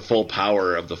get the full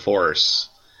power of the Force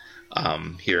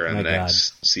here in the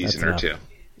next season or two.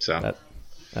 So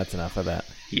that's enough of that.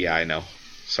 Yeah, I know.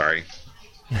 Sorry.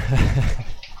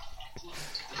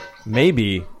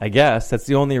 Maybe, I guess that's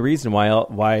the only reason why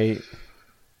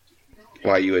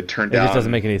you would turn down. It just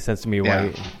doesn't make any sense to me.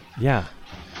 Why? Yeah.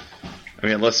 I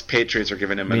mean, unless Patriots are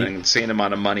giving him an insane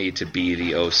amount of money to be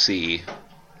the OC,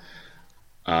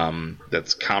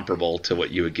 that's comparable to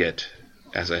what you would get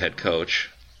as a head coach.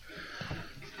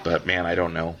 But man, I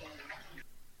don't know.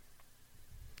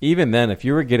 Even then, if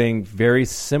you were getting very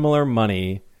similar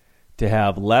money to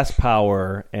have less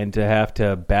power and to have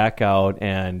to back out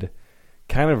and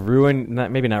kind of ruin,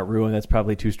 maybe not ruin, that's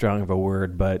probably too strong of a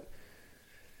word, but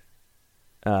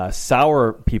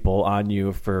sour people on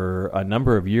you for a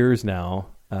number of years now,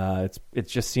 it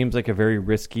just seems like a very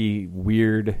risky,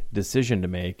 weird decision to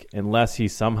make unless he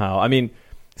somehow, I mean,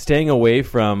 staying away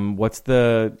from, what's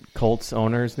the Colts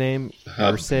owner's name?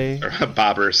 Irsay?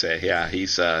 Bob Irsay, yeah,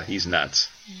 he's nuts.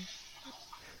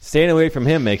 staying away from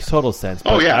him makes total sense.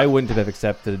 But Oh, yeah. I wouldn't have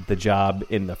accepted the job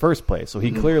in the first place. So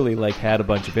he clearly had a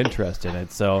bunch of interest in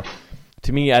it. So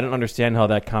to me, I don't understand how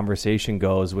that conversation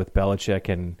goes with Belichick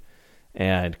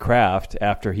and Kraft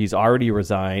after he's already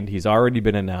resigned. He's already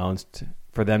been announced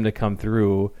for them to come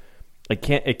through. It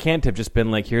can't have just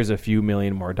been here's a few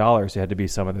million more dollars. It had to be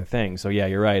some other thing. So yeah,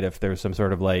 you're right. If there's some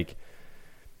sort of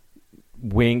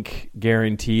wink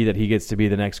guarantee that he gets to be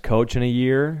the next coach in a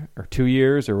year or 2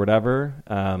 years or whatever,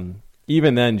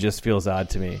 even then just feels odd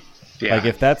to me. Yeah.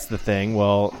 If that's the thing,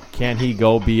 well, can't he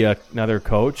go be another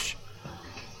coach?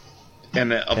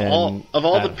 And of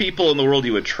all the people in the world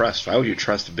you would trust, why would you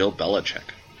trust Bill Belichick?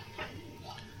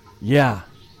 Yeah,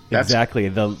 exactly.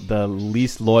 The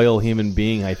least loyal human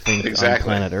being, I think, on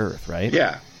planet Earth, right?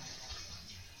 Yeah.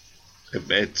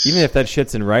 Even if that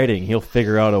shit's in writing, he'll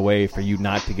figure out a way for you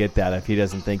not to get that if he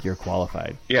doesn't think you're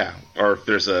qualified. Yeah, or if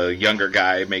there's a younger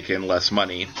guy making less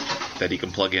money that he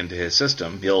can plug into his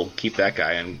system, he'll keep that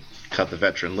guy and cut the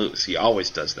veteran loose. He always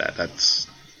does that. That's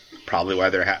probably why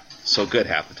they're so good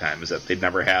half the time, is that they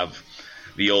never have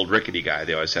the old rickety guy.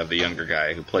 They always have the younger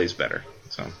guy who plays better.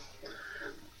 So,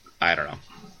 I don't know.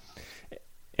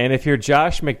 And if you're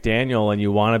Josh McDaniel and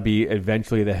you want to be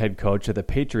eventually the head coach of the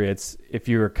Patriots, if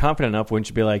you're confident enough, wouldn't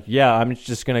you be like, yeah, I'm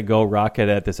just going to go rock it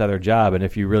at this other job, and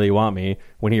if you really want me,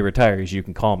 when he retires, you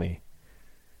can call me?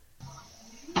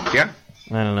 Yeah.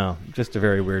 I don't know. Just a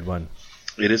very weird one.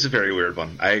 It is a very weird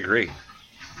one. I agree.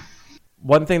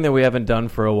 One thing that we haven't done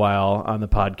for a while on the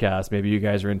podcast, maybe you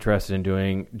guys are interested in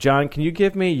doing. John, can you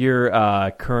give me your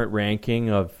current ranking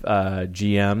of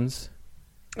GMs?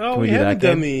 Oh, we haven't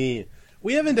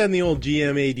done the old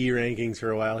GMAD rankings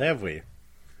for a while, have we?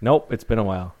 Nope, it's been a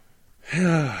while. All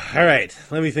right,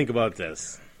 let me think about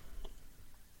this.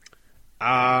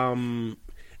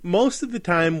 Most of the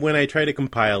time when I try to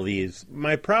compile these,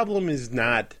 my problem is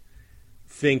not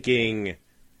thinking,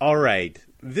 all right,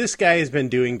 this guy has been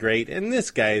doing great and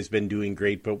this guy has been doing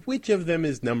great, but which of them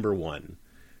is number one?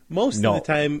 Most of the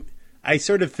time, I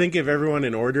sort of think of everyone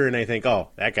in order and I think, oh,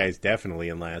 that guy's definitely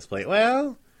in last place.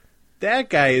 Well,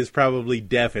 that guy is probably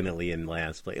definitely in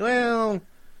last place. Well,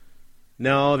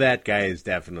 no, that guy is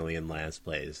definitely in last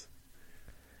place.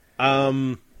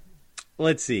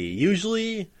 Let's see.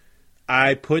 Usually,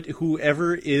 I put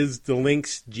whoever is the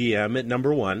Lynx GM at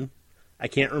number one. I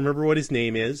can't remember what his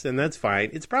name is, and that's fine.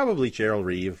 It's probably Cheryl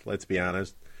Reeve, let's be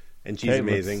honest, and she's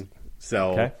amazing.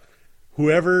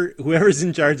 Whoever's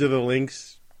in charge of the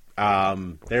Lynx,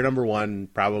 they're number one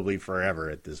probably forever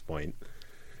at this point.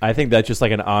 I think that's just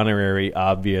an honorary,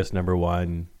 obvious number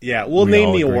one. Yeah, we'll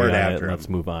name the award after him. Let's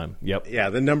move on. Yep.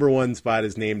 Yeah, the number one spot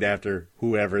is named after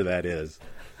whoever that is.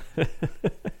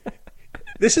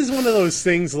 This is one of those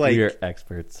things we're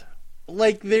experts.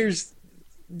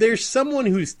 There's someone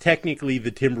who's technically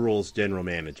the Timberwolves general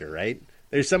manager, right?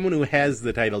 There's someone who has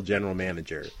the title general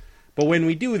manager. But when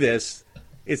we do this,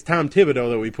 it's Tom Thibodeau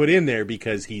that we put in there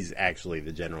because he's actually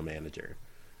the general manager.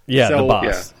 Yeah, the boss.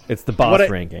 Yeah. It's the boss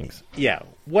rankings. Yeah.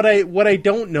 What I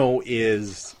don't know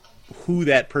is who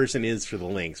that person is for the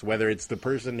Lynx, whether it's the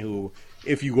person who,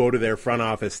 if you go to their front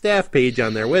office staff page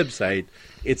on their website,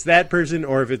 it's that person,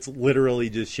 or if it's literally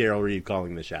just Cheryl Reeve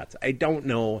calling the shots. I don't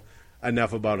know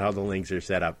enough about how the Lynx are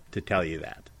set up to tell you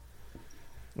that.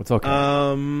 It's okay.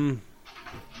 I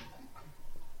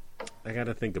got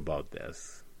to think about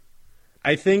this.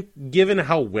 I think given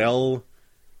how well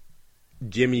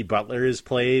Jimmy Butler has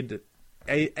played,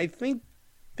 I think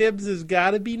Thibs has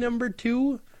got to be number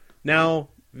two. Now,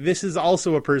 this is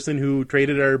also a person who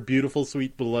traded our beautiful,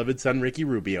 sweet, beloved son, Ricky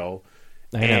Rubio.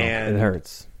 I know, it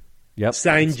hurts. Yep.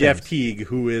 Signed Jeff Teague,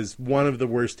 who is one of the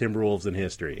worst Timberwolves in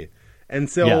history. And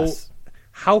so,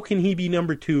 how can he be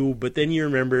number two? But then you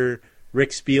remember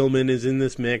Rick Spielman is in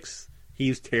this mix.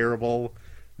 He's terrible.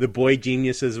 The boy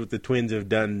geniuses with the Twins have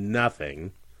done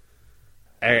nothing.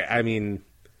 I mean,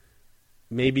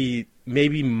 maybe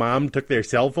mom took their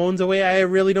cell phones away. I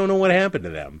really don't know what happened to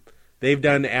them. They've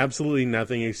done absolutely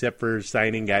nothing except for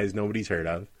signing guys nobody's heard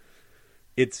of.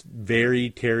 It's very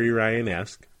Terry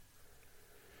Ryan-esque.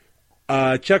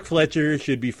 Chuck Fletcher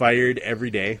should be fired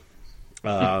every day.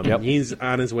 He's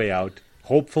on his way out.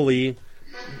 Hopefully,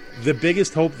 the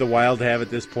biggest hope the Wild have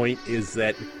at this point is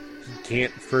that he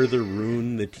can't further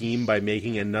ruin the team by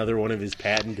making another one of his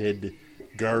patented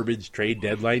garbage trade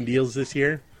deadline deals this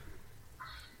year.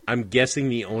 I'm guessing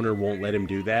the owner won't let him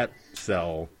do that,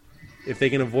 so if they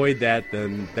can avoid that,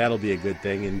 then that'll be a good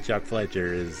thing, and Chuck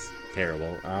Fletcher is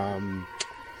terrible.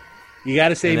 You got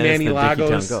to say Manny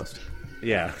Lagos. Ghost.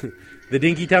 Yeah, the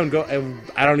Dinkytown Ghost.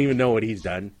 I don't even know what he's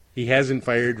done. He hasn't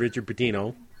fired Richard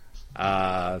Pitino.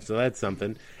 So that's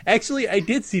something. Actually, I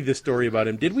did see this story about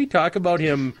him. Did we talk about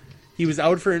him? He was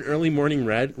out for an early morning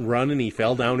run, and he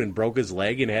fell down and broke his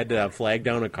leg and had to flag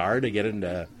down a car to get him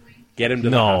to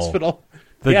the hospital.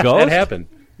 The ghost? That happened.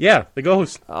 Yeah, the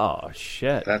ghost. Oh,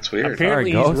 shit. That's weird.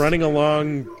 Apparently he's running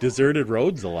along deserted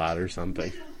roads a lot or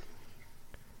something.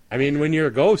 I mean, when you're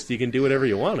a ghost, you can do whatever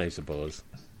you want, I suppose.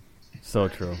 So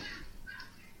true.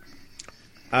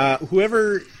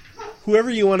 Whoever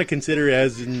you want to consider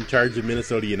as in charge of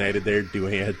Minnesota United, they're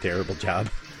doing a terrible job.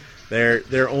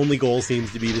 Their only goal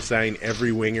seems to be to sign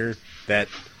every winger that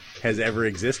has ever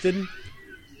existed.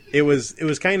 It was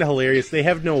kind of hilarious. They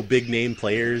have no big name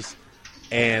players.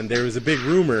 And there was a big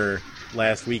rumor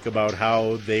last week about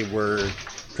how they were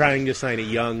trying to sign a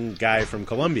young guy from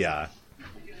Colombia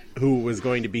who was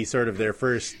going to be sort of their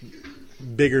first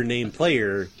bigger name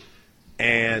player.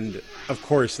 And, of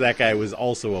course, that guy was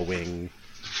also a wing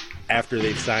after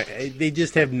they've signed. They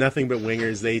just have nothing but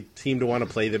wingers. They seem to want to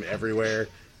play them everywhere.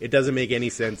 It doesn't make any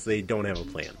sense. They don't have a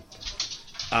plan.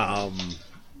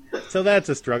 So that's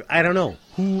a struggle. I don't know.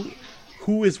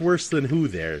 Who is worse than who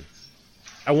there?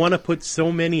 I want to put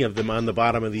so many of them on the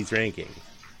bottom of these rankings.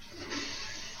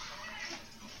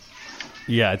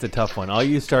 Yeah, it's a tough one. All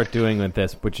you start doing with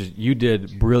this, which is you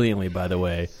did brilliantly, by the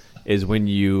way, is when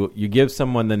you give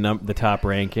someone the top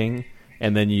ranking,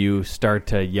 and then you start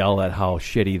to yell at how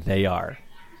shitty they are.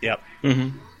 Yep.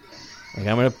 Like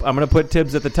I'm gonna put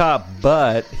Tibbs at the top,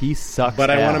 but he sucks.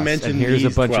 But I want to mention and here's a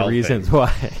bunch of reasons things.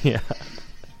 Why.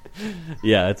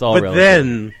 Yeah, it's all. But relative.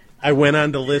 then I went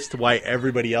on to list why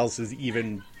everybody else is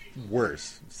even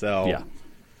worse. So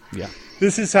yeah.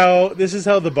 This is how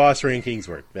the boss rankings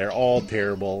work. They're all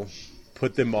terrible.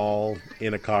 Put them all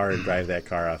in a car and drive that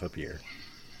car off a pier.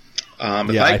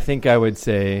 I think I would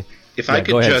say if I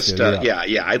could just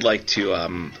I'd like to.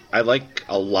 I like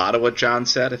a lot of what John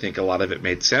said. I think a lot of it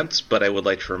made sense, but I would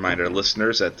like to remind our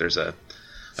listeners that there's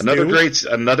another great.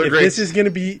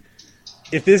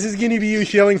 If this is going to be you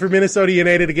shilling for Minnesota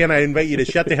United again, I invite you to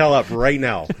shut the hell up right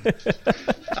now.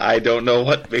 I don't know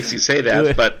what makes you say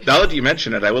that, but now that you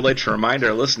mention it, I would like to remind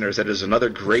our listeners that there's another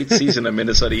great season of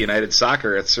Minnesota United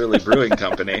soccer at Surly Brewing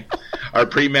Company. Our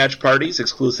pre-match parties,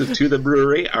 exclusive to the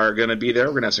brewery, are going to be there.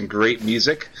 We're going to have some great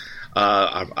music.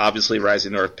 Obviously,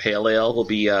 Rising North Pale Ale will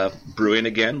be brewing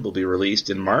again. Will be released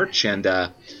in March, and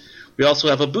we also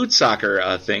have a boot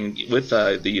soccer thing with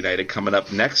the United coming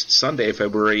up next Sunday,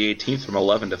 February 18th from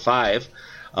 11 to 5.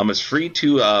 It's free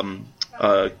to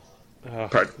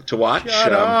watch.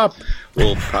 Shut up.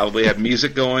 We'll probably have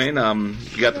music going.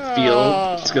 You got the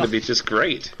feel. It's going to be just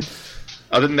great.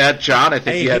 Other than that, John, I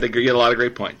think you had a lot of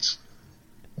great points.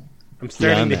 I'm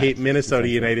starting to hate Minnesota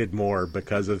United more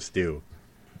because of Stu.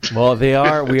 Well, we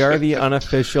are the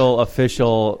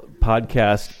official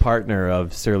podcast partner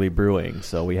of Surly Brewing,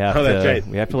 so we have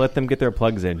we have to let them get their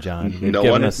plugs in, John. No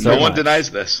one denies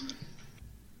this.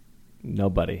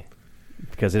 Nobody,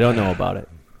 because they don't know about it.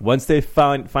 Once they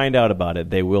find out about it,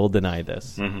 they will deny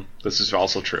this. Mm-hmm. This is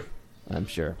also true. I'm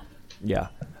sure. Yeah.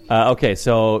 Okay,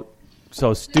 so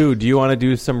Stu, do you want to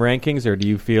do some rankings, or do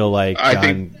you feel like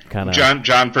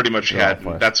John pretty much had?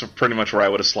 That's pretty much where I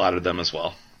would have slotted them as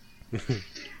well.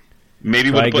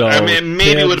 Maybe would have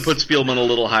put Spielman a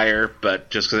little higher, but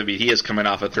just because he is coming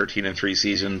off a 13-3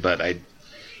 season. But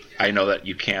I know that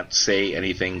you can't say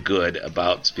anything good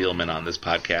about Spielman on this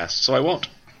podcast, so I won't.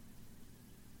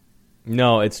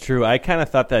 No, it's true. I kind of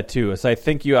thought that too. So I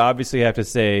think you obviously have to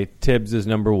say Tibbs is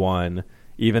number one,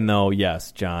 even though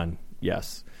yes, John,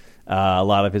 yes, a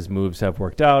lot of his moves have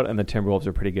worked out, and the Timberwolves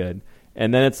are pretty good.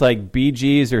 And then it's like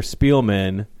BGs or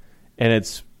Spielman, and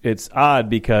it's odd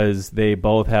because they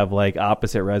both have like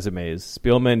opposite resumes.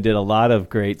 Spielman did a lot of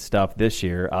great stuff this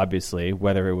year, obviously,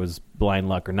 whether it was blind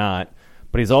luck or not,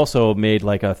 but he's also made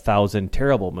like 1,000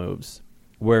 terrible moves,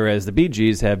 whereas the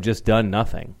BGs have just done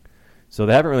nothing. So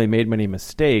they haven't really made many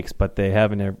mistakes, but they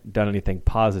haven't done anything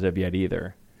positive yet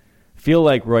either. Feel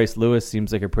like Royce Lewis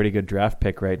seems like a pretty good draft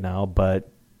pick right now, but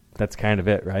that's kind of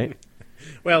it, right?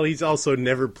 Well, he's also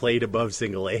never played above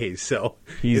single A, so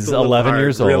he's 11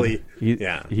 years old. Really.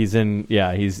 He's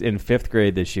in fifth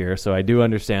grade this year, so I do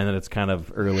understand that it's kind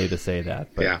of early to say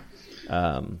that. But,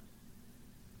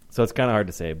 so it's kind of hard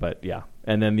to say, but yeah.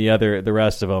 And then the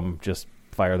rest of them, just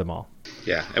fire them all.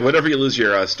 Yeah, and whenever you lose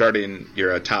your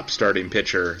top starting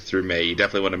pitcher through May, you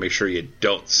definitely want to make sure you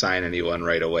don't sign anyone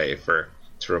right away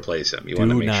to replace him. You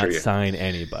want to make sure you sign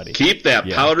anybody. Keep that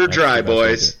powder dry,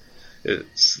 boys.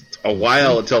 It's a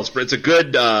while until spring. It's a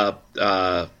good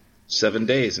 7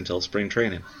 days until spring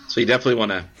training. So you definitely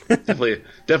want to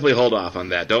definitely hold off on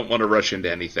that. Don't want to rush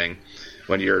into anything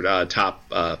when your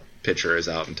top pitcher is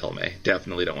out until May.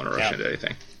 Definitely don't want to rush into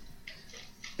anything.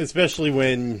 Especially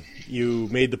when you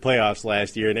made the playoffs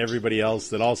last year and everybody else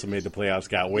that also made the playoffs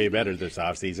got way better this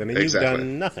offseason, and you've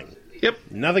done nothing. Yep.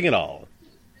 Nothing at all.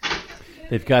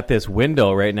 They've got this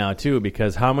window right now, too,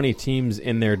 because how many teams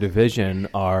in their division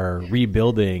are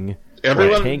rebuilding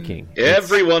or tanking?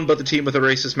 Everyone but the team with a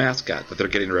racist mascot that they're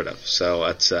getting rid of. So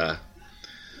it's...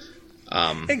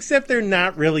 Except they're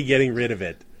not really getting rid of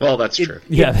it. Well, that's true.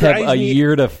 Yeah, they have a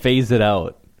year to phase it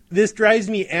out. This drives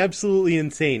me absolutely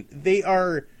insane. They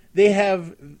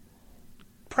have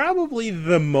probably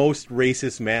the most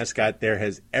racist mascot there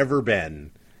has ever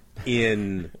been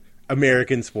in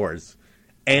American sports.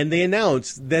 And they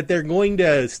announced that they're going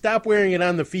to stop wearing it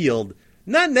on the field,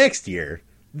 not next year.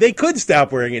 They could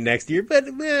stop wearing it next year, but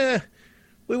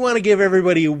we want to give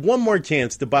everybody one more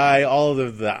chance to buy all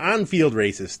of the on-field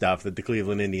racist stuff that the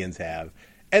Cleveland Indians have.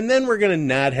 And then we're going to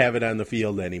not have it on the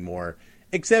field anymore.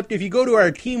 Except if you go to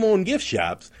our team-owned gift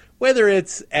shops, whether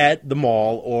it's at the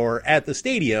mall or at the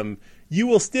stadium, you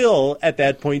will still, at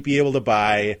that point, be able to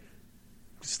buy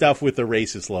stuff with the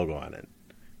racist logo on it.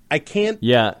 I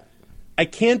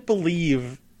can't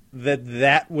believe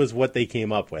that was what they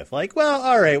came up with. Like, well,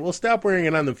 all right, we'll stop wearing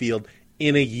it on the field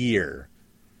in a year.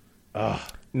 Ugh.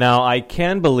 Now, I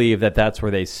can believe that that's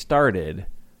where they started.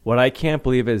 What I can't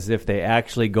believe is if they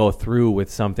actually go through with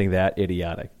something that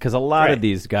idiotic. Because a lot of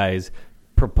these guys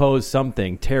propose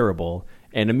something terrible,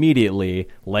 and immediately,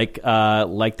 like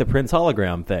the Prince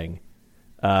hologram thing,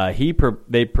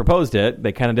 they proposed it.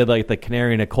 They kind of did like the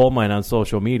canary in a coal mine on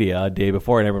social media a day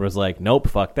before, and everyone was like, nope,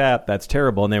 fuck that. That's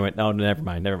terrible. And they went, no, never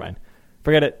mind.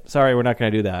 Forget it. Sorry, we're not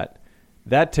going to do that.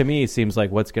 That, to me, seems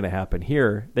like what's going to happen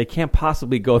here. They can't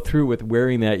possibly go through with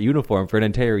wearing that uniform for an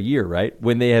entire year, right?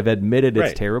 When they have admitted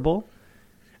it's terrible.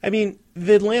 I mean,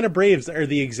 the Atlanta Braves are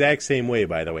the exact same way,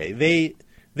 by the way.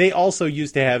 They also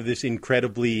used to have this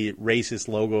incredibly racist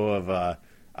logo of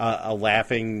a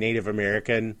laughing Native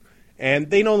American,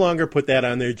 and they no longer put that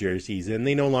on their jerseys, and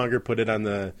they no longer put it on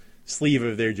the sleeve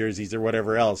of their jerseys or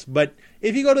whatever else. But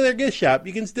if you go to their gift shop,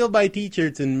 you can still buy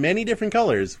T-shirts in many different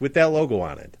colors with that logo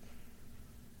on it.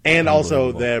 And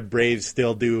also, the Braves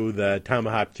still do the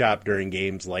tomahawk chop during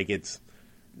games like it's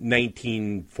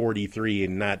 1943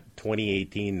 and not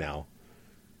 2018 now.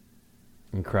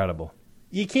 Incredible.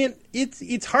 You can't.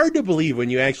 It's hard to believe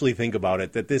when you actually think about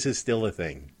it that this is still a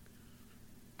thing.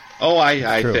 Oh,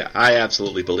 I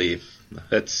absolutely believe.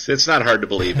 It's not hard to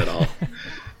believe at all.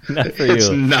 Not for you. It's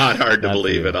not hard to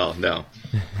believe at all. No.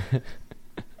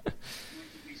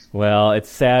 Well, it's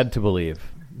sad to believe.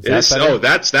 That's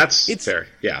fair.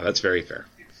 Yeah, that's very fair.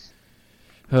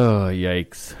 Oh,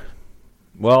 yikes.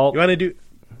 Well,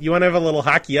 you want to have a little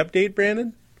hockey update,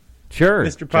 Brandon? Sure,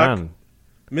 Mr. Puck. John.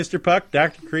 Mr. Puck,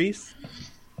 Dr. Kreese.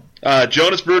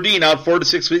 Jonas Brodin out 4 to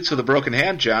 6 weeks with a broken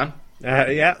hand, John.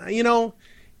 Yeah,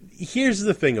 here's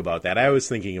the thing about that. I was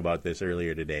thinking about this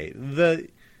earlier today.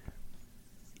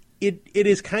 It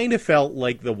has kind of felt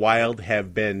like the Wild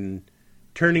have been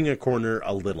turning a corner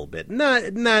a little bit.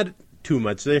 Not too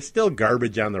much. They're still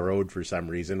garbage on the road for some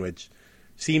reason, which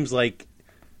seems like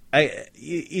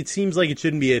it seems like it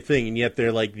shouldn't be a thing, and yet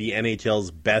they're like the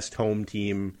NHL's best home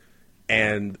team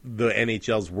and the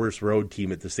NHL's worst road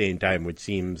team at the same time, which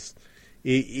seems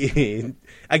again,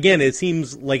 it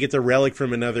seems like it's a relic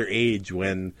from another age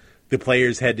when the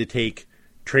players had to take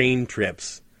train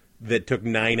trips that took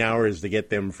 9 hours to get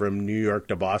them from New York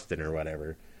to Boston or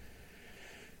whatever.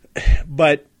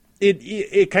 But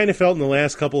it kind of felt in the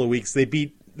last couple of weeks they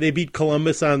beat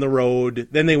Columbus on the road,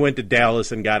 then they went to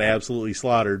Dallas and got absolutely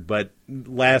slaughtered. But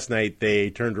last night they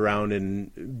turned around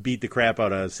and beat the crap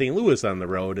out of St. Louis on the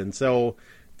road, and so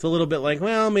it's a little bit like,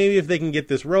 well, maybe if they can get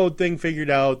this road thing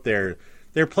figured out, their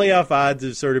playoff odds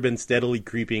have sort of been steadily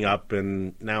creeping up,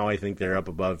 and now I think they're up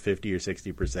above 50 or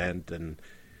 60%, and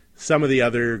some of the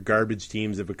other garbage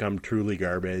teams have become truly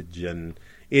garbage, and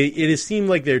it has seemed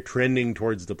like they're trending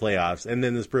towards the playoffs, and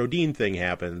then this Brodin thing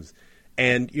happens,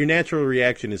 and your natural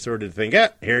reaction is sort of to think,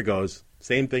 here it goes,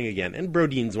 same thing again. And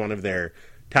Brodin's one of their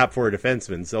top 4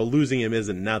 defensemen, so losing him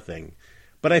isn't nothing.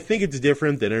 But I think it's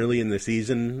different than early in the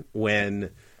season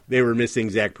when they were missing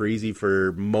Zach Parise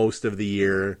for most of the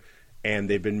year, and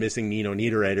they've been missing Nino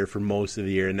Niederreiter for most of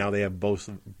the year, and now they have both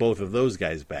of those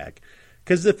guys back.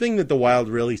 Because the thing that the Wild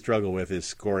really struggle with is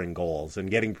scoring goals, and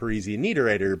getting Parise and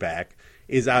Niederreiter back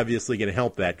is obviously going to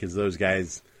help that, because those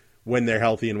guys, when they're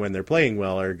healthy and when they're playing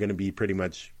well, are going to be pretty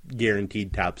much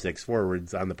guaranteed top 6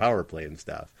 forwards on the power play and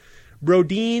stuff.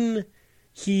 Brodin,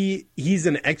 he's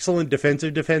an excellent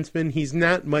defensive defenseman. He's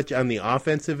not much on the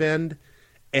offensive end,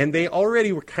 and they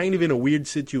already were kind of in a weird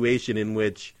situation in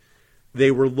which they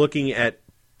were looking at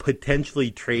potentially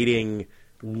trading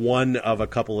one of a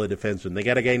couple of defensemen. They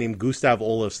got a guy named Gustav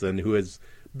Olofsson who has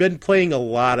been playing a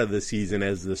lot of the season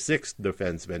as the sixth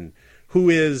defenseman, who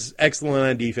is excellent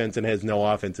on defense and has no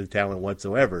offensive talent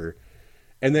whatsoever.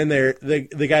 And then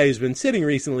the guy who's been sitting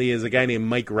recently is a guy named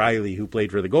Mike Riley, who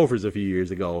played for the Gophers a few years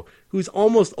ago, who's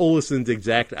almost Olofsson's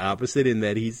exact opposite in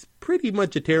that he's pretty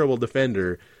much a terrible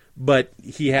defender, but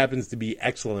he happens to be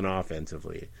excellent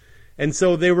offensively. And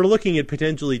so they were looking at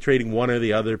potentially trading one or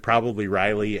the other, probably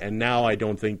Riley, and now I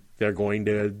don't think they're going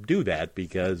to do that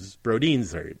because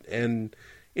Brodin's hurt. And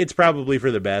it's probably for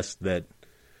the best that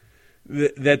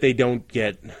they don't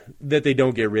get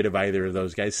rid of either of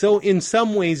those guys. So in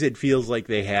some ways it feels like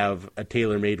they have a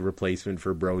tailor-made replacement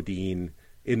for Brodin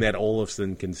in that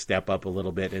Olofsson can step up a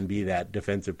little bit and be that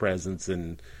defensive presence,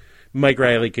 and Mike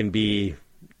Riley can be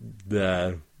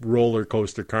the roller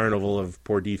coaster carnival of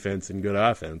poor defense and good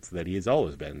offense that he has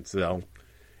always been. So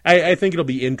I think it'll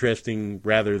be interesting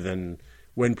rather than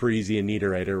when Parisi and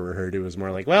Niederreiter were hurt. It was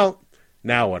more like, well,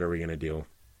 now what are we going to do?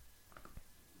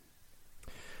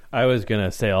 I was going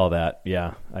to say all that.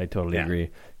 Yeah, I totally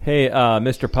agree. Hey,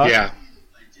 Mr. Puck? Yeah.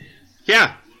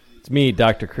 It's me,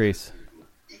 Dr. Kreese.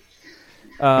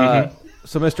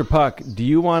 So, Mr. Puck, do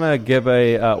you want to give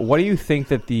what do you think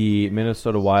that the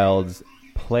Minnesota Wild's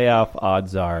playoff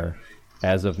odds are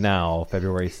as of now,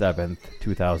 February 7th,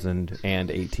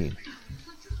 2018?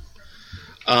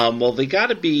 Well, they got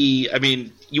to be,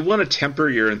 you want to temper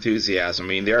your enthusiasm.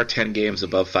 They are 10 games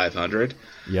above 500.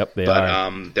 Yep, they are.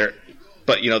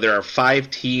 But, there are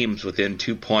 5 teams within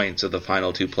 2 points of the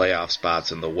final 2 playoff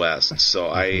spots in the West. So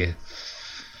I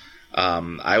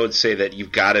would say that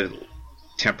you've got to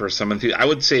temper some enthusiasm. I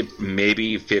would say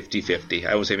maybe 50-50.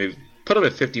 I would say maybe put them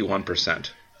at 51%.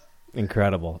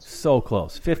 Incredible. So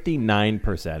close.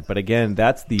 59%. But again,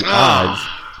 that's the odds.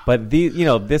 But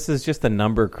this is just a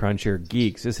number cruncher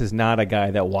geeks. This is not a guy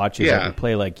that watches every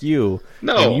play like you.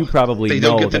 No, and you probably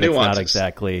know that it's not nuances.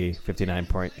 Exactly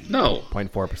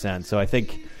 59.4%. So I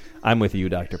think I'm with you,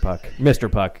 Dr. Puck.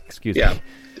 Mr. Puck, excuse me.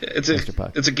 Mr.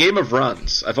 Puck. It's a game of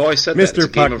runs. I've always said Mr.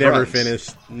 that. Mr. Puck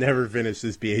never finished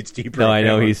his PhD program. No, I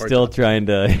know. He's still trying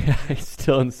to – he's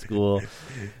still in school.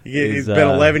 It's been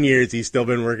 11 years. He's still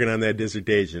been working on that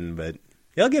dissertation, but –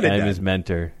 he'll get it done. I'm his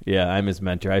mentor. Yeah, I'm his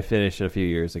mentor. I finished it a few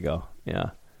years ago. Yeah.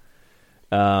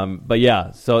 But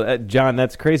yeah, so John,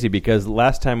 that's crazy because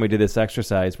last time we did this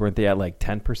exercise, weren't they at like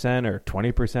 10% or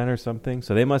 20% or something?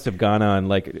 So they must have gone on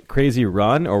like a crazy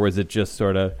run, or was it just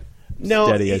sort of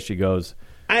steady as she goes?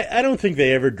 I don't think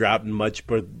they ever dropped much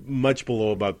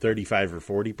below about 35 or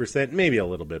 40%, maybe a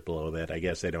little bit below that. I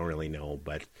guess I don't really know,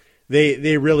 but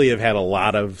they really have had a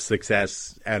lot of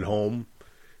success at home.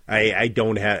 I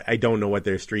don't know what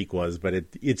their streak was, but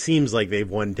it seems like they've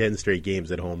won 10 straight games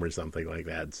at home or something like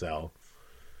that. So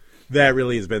that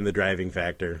really has been the driving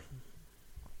factor.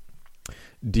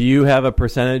 Do you have a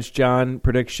percentage, John,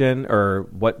 prediction, or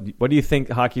what do you think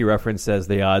Hockey Reference says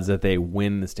the odds that they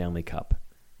win the Stanley Cup?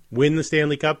 Win the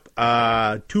Stanley Cup?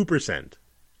 2%.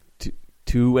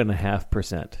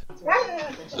 2.5%.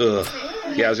 Ugh.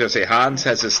 Yeah, I was going to say, Hans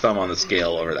has his thumb on the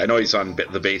scale over. I know he's on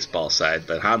the baseball side,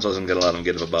 but Hans wasn't going to let him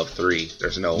get him above 3.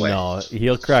 There's no way. No,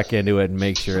 he'll crack into it and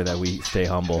make sure that we stay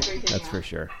humble. That's for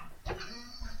sure. Yep.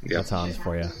 That's Hans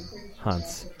for you.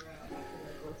 Hans.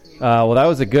 Well, that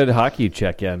was a good hockey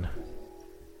check-in.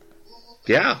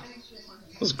 Yeah.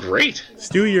 It was great.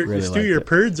 Stu, your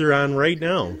Pirds are on right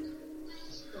now.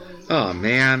 Oh,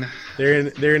 man. They're in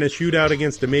a shootout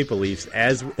against the Maple Leafs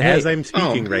as I'm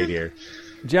speaking right here.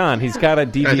 John, he's got a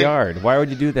DVR'd. Why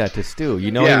would you do that to Stu? You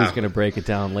know he was going to break it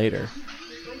down later.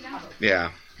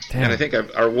 Yeah. Damn. And I think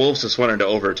our Wolves just went into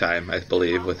overtime, I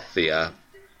believe, with the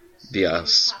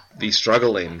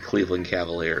struggling Cleveland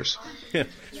Cavaliers. Yeah.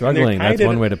 Struggling, that's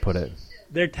one way to put it.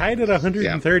 They're tied at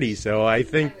 130, so I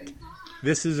think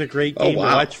this is a great game to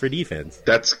watch for defense.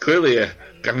 That's clearly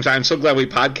I'm so glad we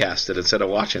podcasted instead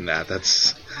of watching that.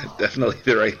 That's definitely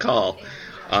the right call.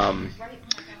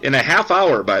 In a half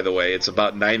hour, by the way, it's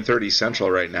about 9:30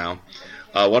 Central right now.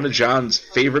 One of John's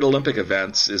favorite Olympic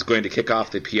events is going to kick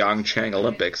off the Pyeongchang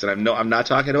Olympics, and I'm not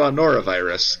talking about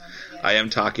norovirus. I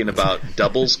am talking about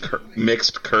doubles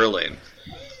mixed curling.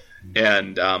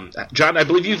 And John, I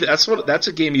believe that's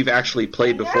a game you've actually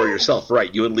played before yourself,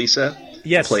 right? You and Lisa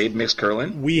played mixed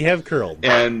curling. We have curled,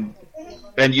 and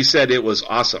you said it was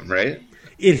awesome, right?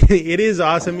 It is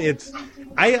awesome.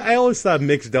 I always thought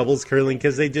mixed doubles curling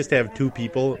because they just have 2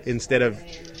 people instead of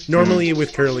normally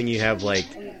with curling you have like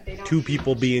 2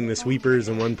 people being the sweepers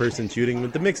and 1 person shooting.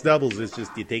 With the mixed doubles, it's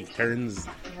just you take turns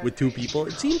with 2 people.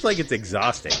 It seems like it's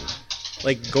exhausting.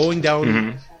 Like going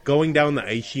down going down the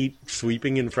ice sheet,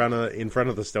 sweeping in front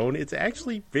of the stone, it's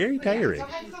actually very tiring.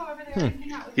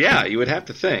 Yeah, you would have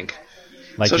to think.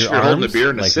 Like especially if you're holding a beer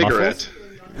and a cigarette.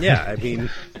 Muscles? Yeah, I mean,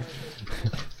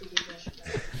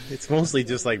 it's mostly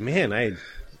just like, man, I'm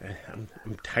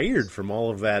tired from all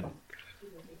of that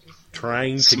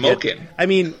trying to smoking. I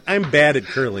mean, I'm bad at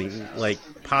curling, like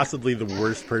possibly the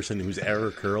worst person who's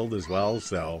ever curled as well,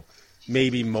 so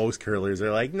maybe most curlers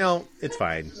are like, no, it's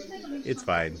fine. It's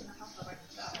fine.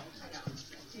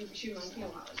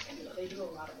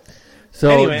 So,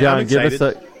 anyway, John, give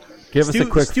us a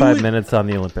quick 5 minutes on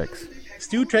the Olympics.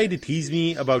 Stu tried to tease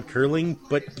me about curling,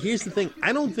 but here's the thing.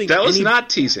 I don't think that was not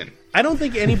teasing. I don't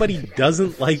think anybody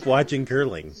doesn't like watching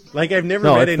curling. Like, I've never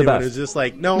met anyone who's just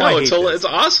like, no, I hate this. It's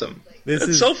awesome.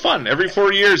 It's so fun. Every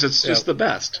 4 years, it's just the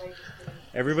best.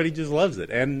 Everybody just loves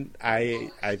it, and I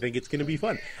think it's going to be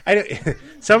fun.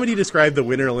 Somebody described the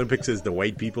Winter Olympics as the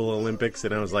white people Olympics,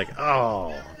 and I was like,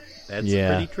 oh, that's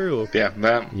pretty true. Yeah,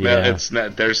 it's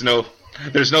not, there's no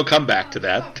comeback to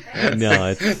that. No,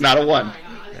 it's not a one.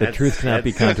 The truth cannot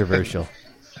be controversial.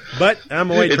 But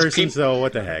I'm a white person, so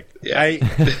what the heck? Yeah.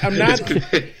 I'm not.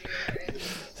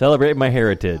 Celebrate my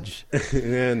heritage.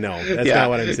 No, that's not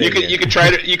what I'm saying. You could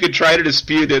try to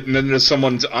dispute it, and then there's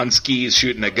someone on skis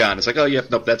shooting a gun. It's like, oh, yeah,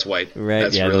 nope, that's white. Right?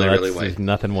 That's really white. There's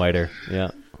nothing whiter. Yeah.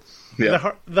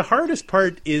 The hardest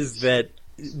part is that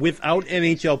without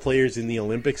NHL players in the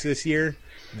Olympics this year,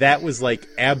 that was like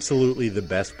absolutely the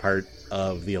best part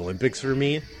of the Olympics for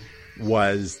me.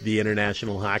 Was the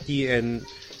international hockey, and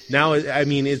now I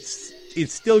mean it's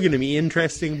still going to be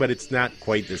interesting, but it's not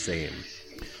quite the same.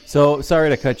 So sorry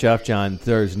to cut you off, John.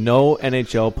 There's no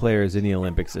NHL players in the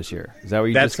Olympics this year. Is that what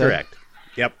you just said? That's correct.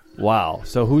 Yep. Wow.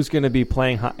 So who's going to be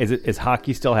playing? Is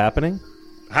hockey still happening?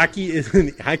 Hockey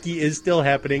is still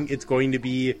happening. It's going to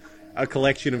be a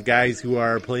collection of guys who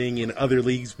are playing in other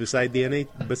leagues besides the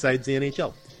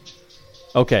NHL.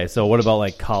 Okay. So what about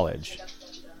like college?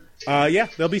 Yeah,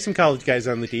 there'll be some college guys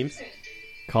on the teams.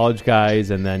 College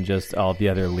guys, and then just all the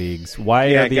other leagues. Why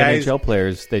are the NHL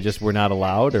players? They just were not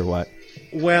allowed, or what?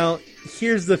 Well,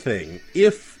 here's the thing.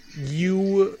 If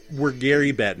you were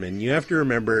Gary Bettman, you have to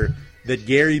remember that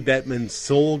Gary Bettman's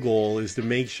sole goal is to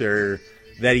make sure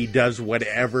that he does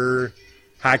whatever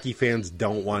hockey fans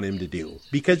don't want him to do.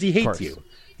 Because he hates you.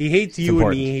 He hates you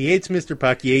and me. He hates Mr.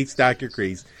 Puck. He hates Dr.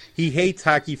 Kreese. He hates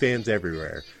hockey fans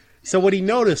everywhere. So what he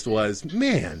noticed was,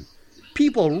 man,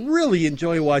 people really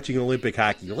enjoy watching Olympic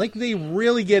hockey. Like, they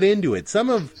really get into it. Some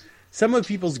of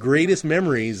people's greatest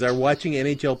memories are watching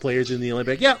NHL players in the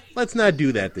Olympic. Yeah, let's not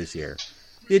do that this year.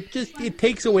 It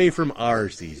takes away from our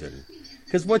season.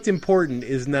 Because what's important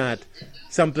is not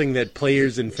something that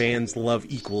players and fans love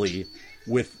equally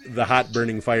with the hot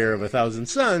burning fire of 1,000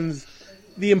 suns.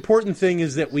 The important thing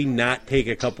is that we not take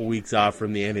a couple weeks off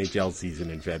from the NHL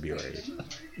season in February.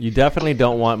 You definitely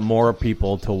don't want more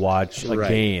people to watch a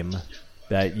game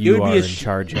that you are in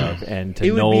charge of and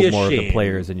to know more of the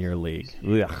players in your league.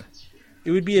 Ugh.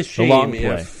 It would be a shame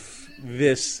if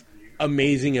this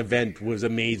amazing event was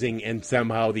amazing and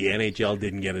somehow the NHL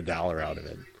didn't get $1 out of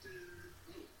it.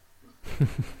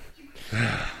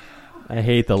 I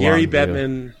hate the Gary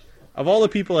Bettman. Of all the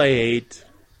people I hate,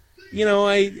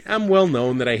 I'm well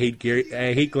known that I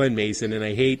hate Glenn Mason and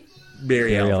I hate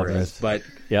Barry Alvarez, but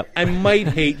I might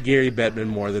hate Gary Bettman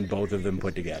more than both of them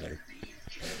put together.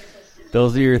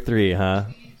 Those are your three, huh?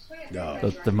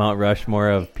 No. The Mount Rushmore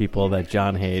of people that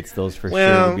John hates, those for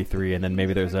sure would be three, and then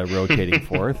maybe there's a rotating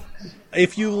fourth.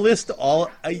 If you list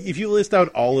out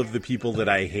all of the people that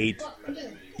I hate,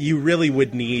 you really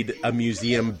would need a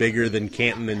museum bigger than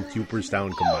Canton and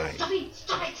Cooperstown combined.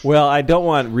 Well, I don't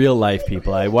want real life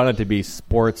people. I want it to be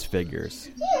sports figures.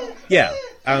 Yeah.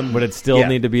 Would it still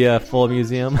need to be a full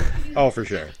museum? Oh, for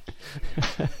sure.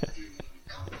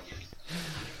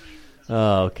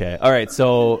 Oh, okay. All right.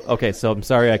 So I'm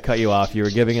sorry I cut you off. You were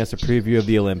giving us a preview of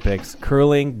the Olympics.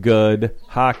 Curling, good.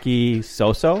 Hockey,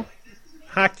 so-so?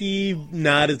 Hockey,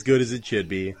 not as good as it should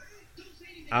be.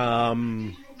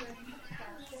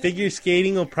 Figure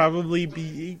skating will probably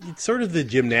be it's sort of the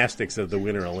gymnastics of the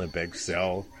Winter Olympics.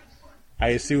 So I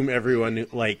assume everyone,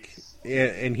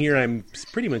 and here I'm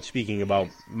pretty much speaking about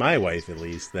my wife at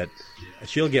least, that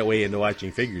she'll get way into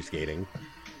watching figure skating.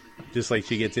 Just like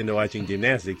she gets into watching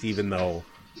gymnastics, even though,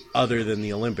 other than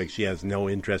the Olympics, she has no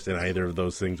interest in either of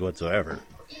those things whatsoever.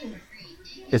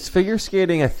 Is figure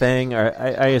skating a thing?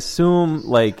 I assume,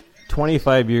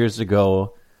 25 years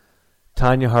ago,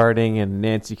 Tanya Harding and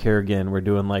Nancy Kerrigan were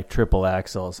doing, triple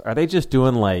axles. Are they just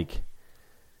doing,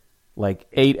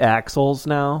 8 axles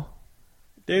now?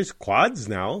 There's quads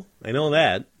now. I know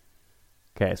that.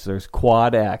 Okay, so there's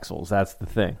quad axles. That's the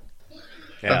thing.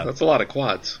 Yeah. That's a lot of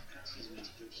quads.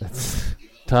 That's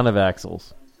a ton of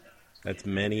axles. That's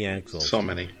many axles. So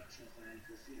many.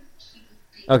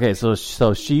 Okay, so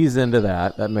she's into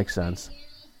that. That makes sense.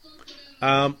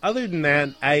 Other than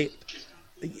that,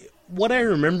 what I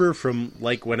remember from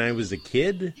like when I was a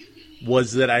kid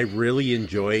was that I really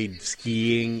enjoyed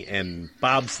skiing and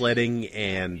bobsledding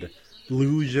and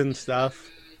luge and stuff.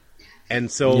 And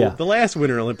so the last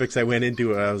Winter Olympics I went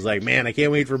into, I was like, man, I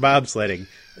can't wait for bobsledding.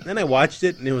 And then I watched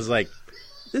it, and it was like,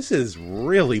 this is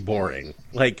really boring.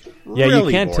 Like, yeah, really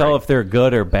you can't boring. tell if they're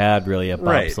good or bad, really, at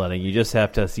Right. bobsledding. You just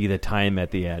have to see the time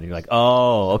at the end. You're like,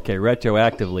 oh, okay,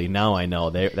 retroactively, now I know.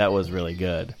 That was really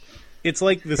good. It's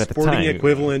like the But at the sporting time-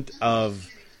 equivalent of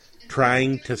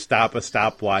trying to stop a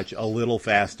stopwatch a little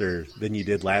faster than you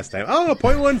did last time. Oh,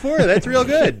 0.14, that's real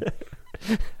good.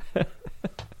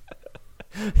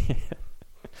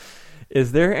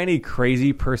 Is there any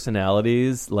crazy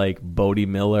personalities like Bodie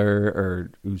Miller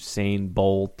or Usain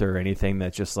Bolt or anything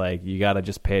that's just like, you got to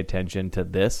just pay attention to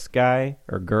this guy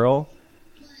or girl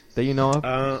that you know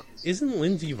of? Isn't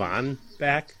Lindsey Vonn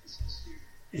back?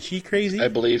 Is she crazy? I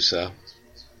believe so.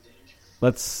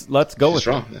 Let's go She's with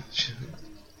wrong.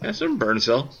 That's from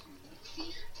Burnsville.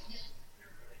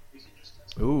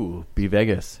 it. Ooh, B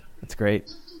Vegas. That's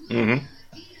great. Mm-hmm.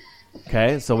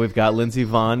 Okay, so we've got Lindsey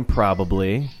Vonn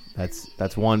probably.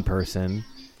 That's one person.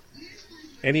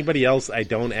 Anybody else? I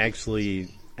don't actually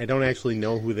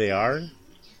know who they are.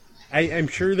 I'm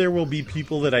sure there will be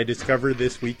people that I discover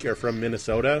this week are from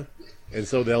Minnesota, and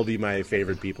so they'll be my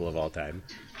favorite people of all time.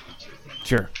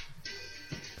 Sure.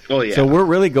 Oh, yeah. So we're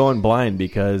really going blind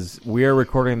because we are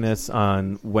recording this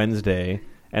on Wednesday,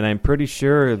 and I'm pretty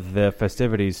sure the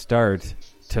festivities start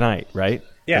tonight, right?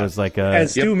 Yeah. It was like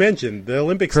as Stu mentioned, the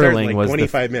Olympics start in curling like was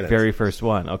 25 the minutes. very first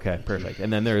one. Okay, perfect.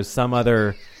 And then there's some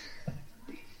other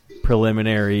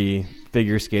preliminary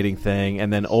figure skating thing,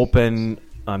 and then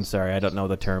I'm sorry, I don't know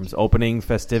the terms. Opening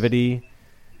festivities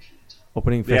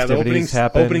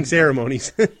happen. Opening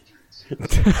ceremonies.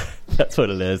 That's what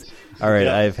it is. All right,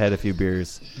 Yeah. I've had a few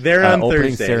beers. They're on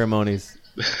opening Thursday. ceremonies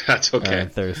That's are okay. on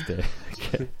Thursday.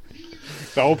 Okay.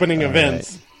 The opening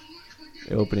events.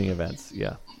 The opening events,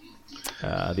 yeah.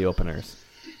 The openers.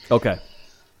 Okay.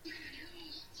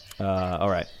 All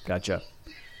right, gotcha.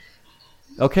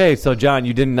 Okay, so John,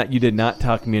 you did not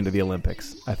talk me into the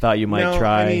Olympics. I thought you might No,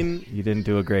 try. I mean- You didn't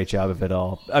do a great job of it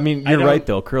all. I mean, I you're don't- right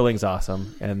though. Curling's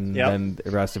awesome, and Yep. then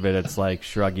the rest of it's like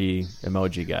shruggy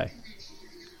emoji guy.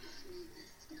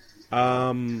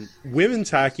 Women's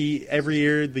hockey, every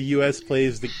year the U.S.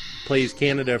 plays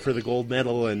Canada for the gold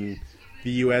medal, and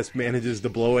the U.S. manages to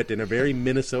blow it in a very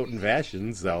Minnesotan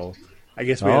fashion, so I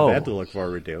guess we have that to look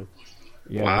forward to.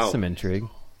 Yeah, Wow. that's some intrigue.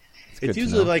 Good It's to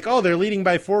usually know. like, oh, they're leading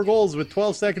by 4 goals with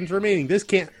 12 seconds remaining. This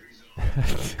can't...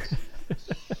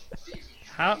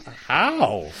 How?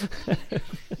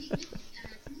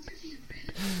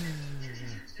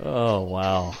 Oh,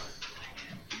 wow.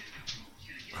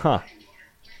 Huh.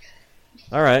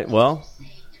 All right, well.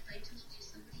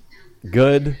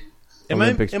 Good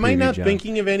Olympics Am I preview, not John.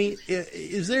 thinking of any...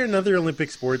 Is there another Olympic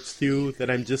sports, too,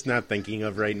 that I'm just not thinking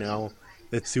of right now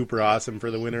that's super awesome for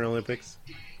the Winter Olympics?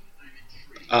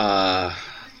 Biathlon?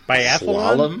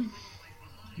 Slalom?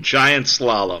 Giant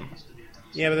slalom.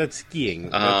 Yeah, but that's skiing.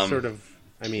 That's sort of...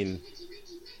 I mean...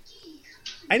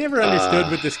 I never understood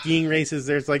with the skiing races,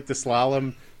 there's like the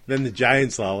slalom, then the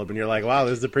giant slalom, and you're like, wow,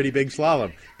 this is a pretty big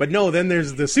slalom. But no, then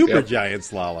there's the super giant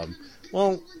slalom.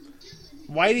 Well,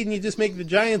 why didn't you just make the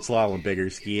giant slalom bigger,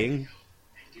 skiing?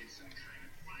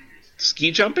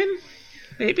 Ski jumping?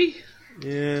 Maybe?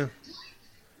 Yeah.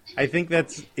 I think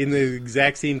that's in the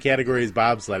exact same category as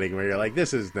bobsledding, where you're like,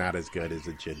 this is not as good as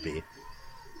it should be.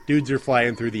 Dudes are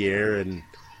flying through the air, and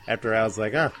after I was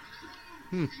like,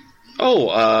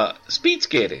 Speed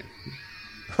skating.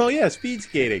 oh yeah, speed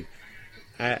skating.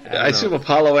 I I assume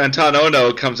Apollo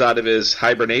Antonono comes out of his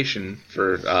hibernation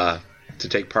for to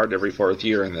take part every 4th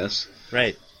year in this.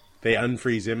 Right. They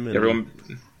unfreeze him. And Everyone,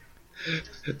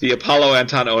 the Apollo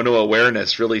Antonono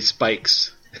awareness really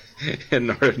spikes in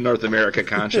North America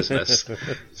consciousness.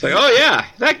 It's like, oh yeah,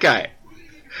 that guy.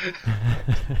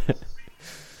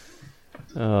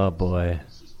 Oh, boy.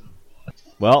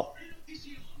 Well,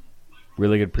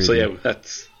 really good preview. So yeah,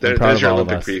 that's proud there's of your all of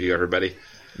Olympic us. preview, everybody.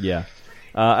 Yeah.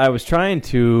 I was trying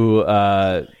to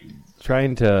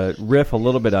riff a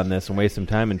little bit on this and waste some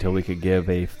time until we could give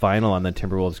a final on the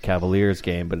Timberwolves-Cavaliers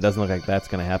game, but it doesn't look like that's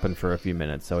going to happen for a few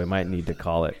minutes, so we might need to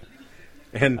call it.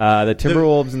 And The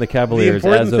Timberwolves and the the Cavaliers,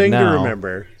 important as of thing now... to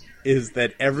remember is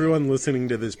that everyone listening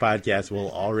to this podcast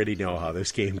will already know how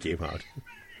this game came out.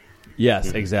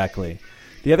 Yes, exactly.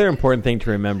 The other important thing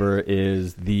to remember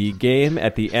is the game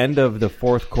at the end of the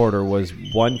fourth quarter was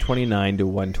 129 to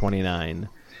 129.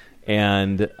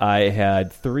 And I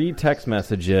had 3 text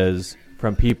messages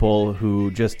from people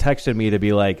who just texted me to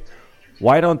be like,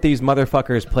 why don't these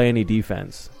motherfuckers play any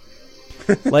defense?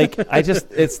 Like,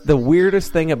 it's the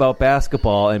weirdest thing about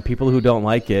basketball and people who don't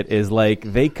like it is like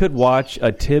they could watch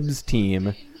a Tibbs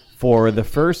team for the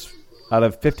first out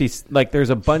of 50, like there's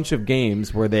a bunch of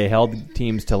games where they held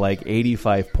teams to like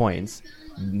 85 points,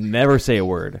 never say a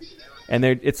word. And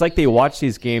it's like they watch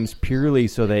these games purely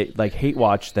so they like hate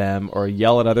watch them or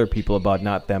yell at other people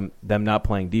about them not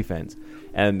playing defense.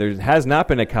 And there has not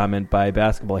been a comment by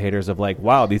basketball haters of like,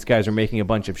 wow, these guys are making a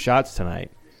bunch of shots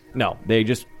tonight. No, they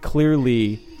just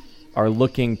clearly are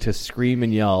looking to scream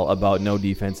and yell about no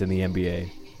defense in the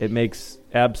NBA. It makes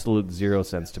absolute zero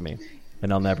sense to me,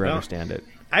 and I'll never understand it.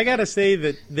 I gotta say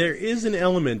that there is an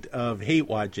element of hate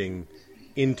watching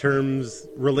in terms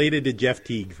related to Jeff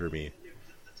Teague for me.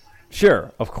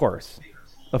 Sure, of course.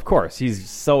 He's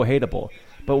so hateable.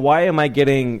 But why am I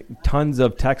getting tons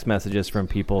of text messages from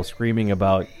people screaming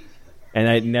about, and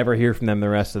I never hear from them the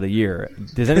rest of the year?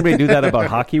 Does anybody do that about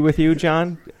hockey with you,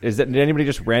 John? Did anybody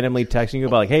just randomly texting you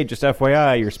about like, hey, just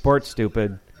FYI, your sport's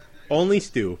stupid? Only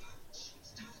Stu.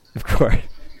 Of course.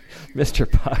 Mr.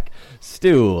 Puck.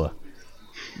 Stu.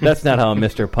 That's not how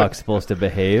Mr. Puck's supposed to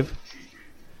behave.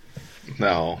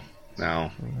 No,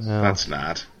 that's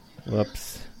not.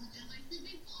 Whoops.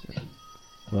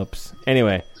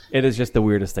 Anyway, it is just the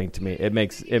weirdest thing to me. It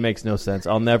makes no sense.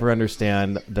 I'll never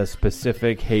understand the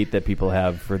specific hate that people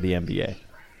have for the NBA.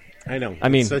 I know. I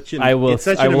mean, I will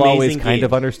always kind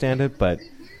of understand it, but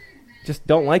just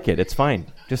don't like it. It's fine.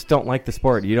 Just don't like the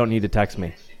sport. You don't need to text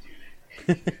me.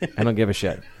 I don't give a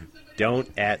shit. Don't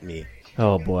at me.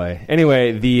 Oh, boy.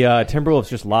 Anyway, the Timberwolves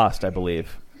just lost, I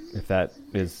believe, if that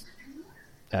is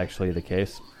actually the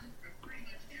case.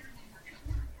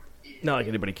 Not like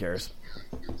anybody cares.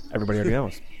 Everybody already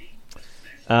knows.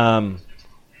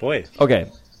 Boy. Okay.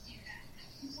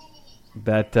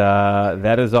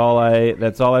 That is all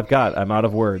that's all I've got. I'm out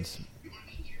of words.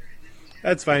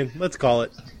 That's fine. Let's call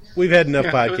it. We've had enough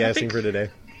podcasting for today.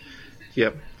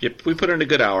 Yep. We put in a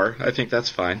good hour. I think that's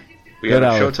fine. We got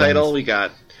a show title.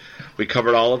 We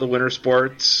covered all of the winter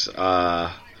sports.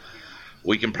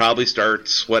 We can probably start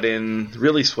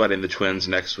really sweating the Twins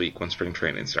next week when spring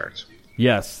training starts.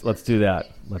 Yes, let's do that.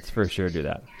 Let's for sure do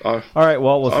that. All right,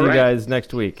 well, we'll see you guys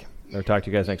next week. Or talk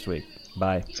to you guys next week.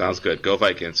 Bye. Sounds good. Go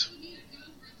Vikings.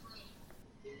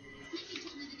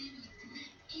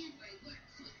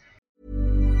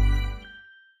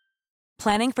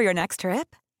 Planning for your next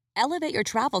trip? Elevate your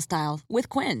travel style with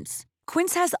Quince.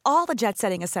 Quince has all the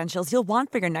jet-setting essentials you'll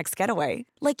want for your next getaway,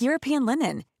 like European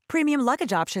linen, premium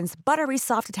luggage options, buttery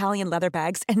soft Italian leather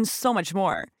bags, and so much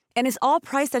more. And is all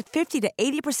priced at 50 to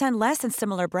 80% less than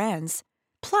similar brands.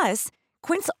 Plus,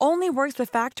 Quince only works with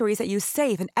factories that use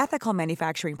safe and ethical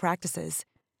manufacturing practices.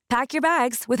 Pack your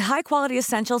bags with high-quality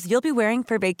essentials you'll be wearing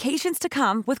for vacations to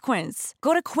come with Quince.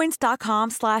 Go to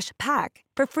quince.com/pack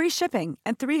for free shipping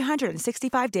and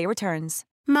 365-day returns.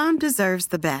 Mom deserves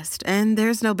the best, and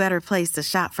there's no better place to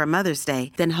shop for Mother's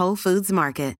Day than Whole Foods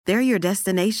Market. They're your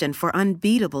destination for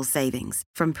unbeatable savings,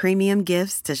 from premium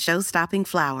gifts to show-stopping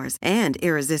flowers and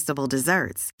irresistible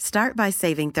desserts. Start by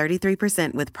saving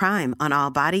 33% with Prime on all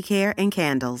body care and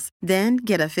candles. Then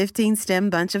get a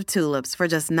 15-stem bunch of tulips for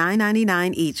just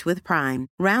 $9.99 each with Prime.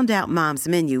 Round out Mom's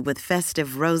menu with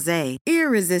festive rosé,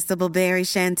 irresistible berry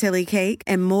chantilly cake,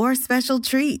 and more special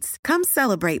treats. Come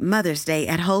celebrate Mother's Day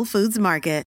at Whole Foods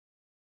Market.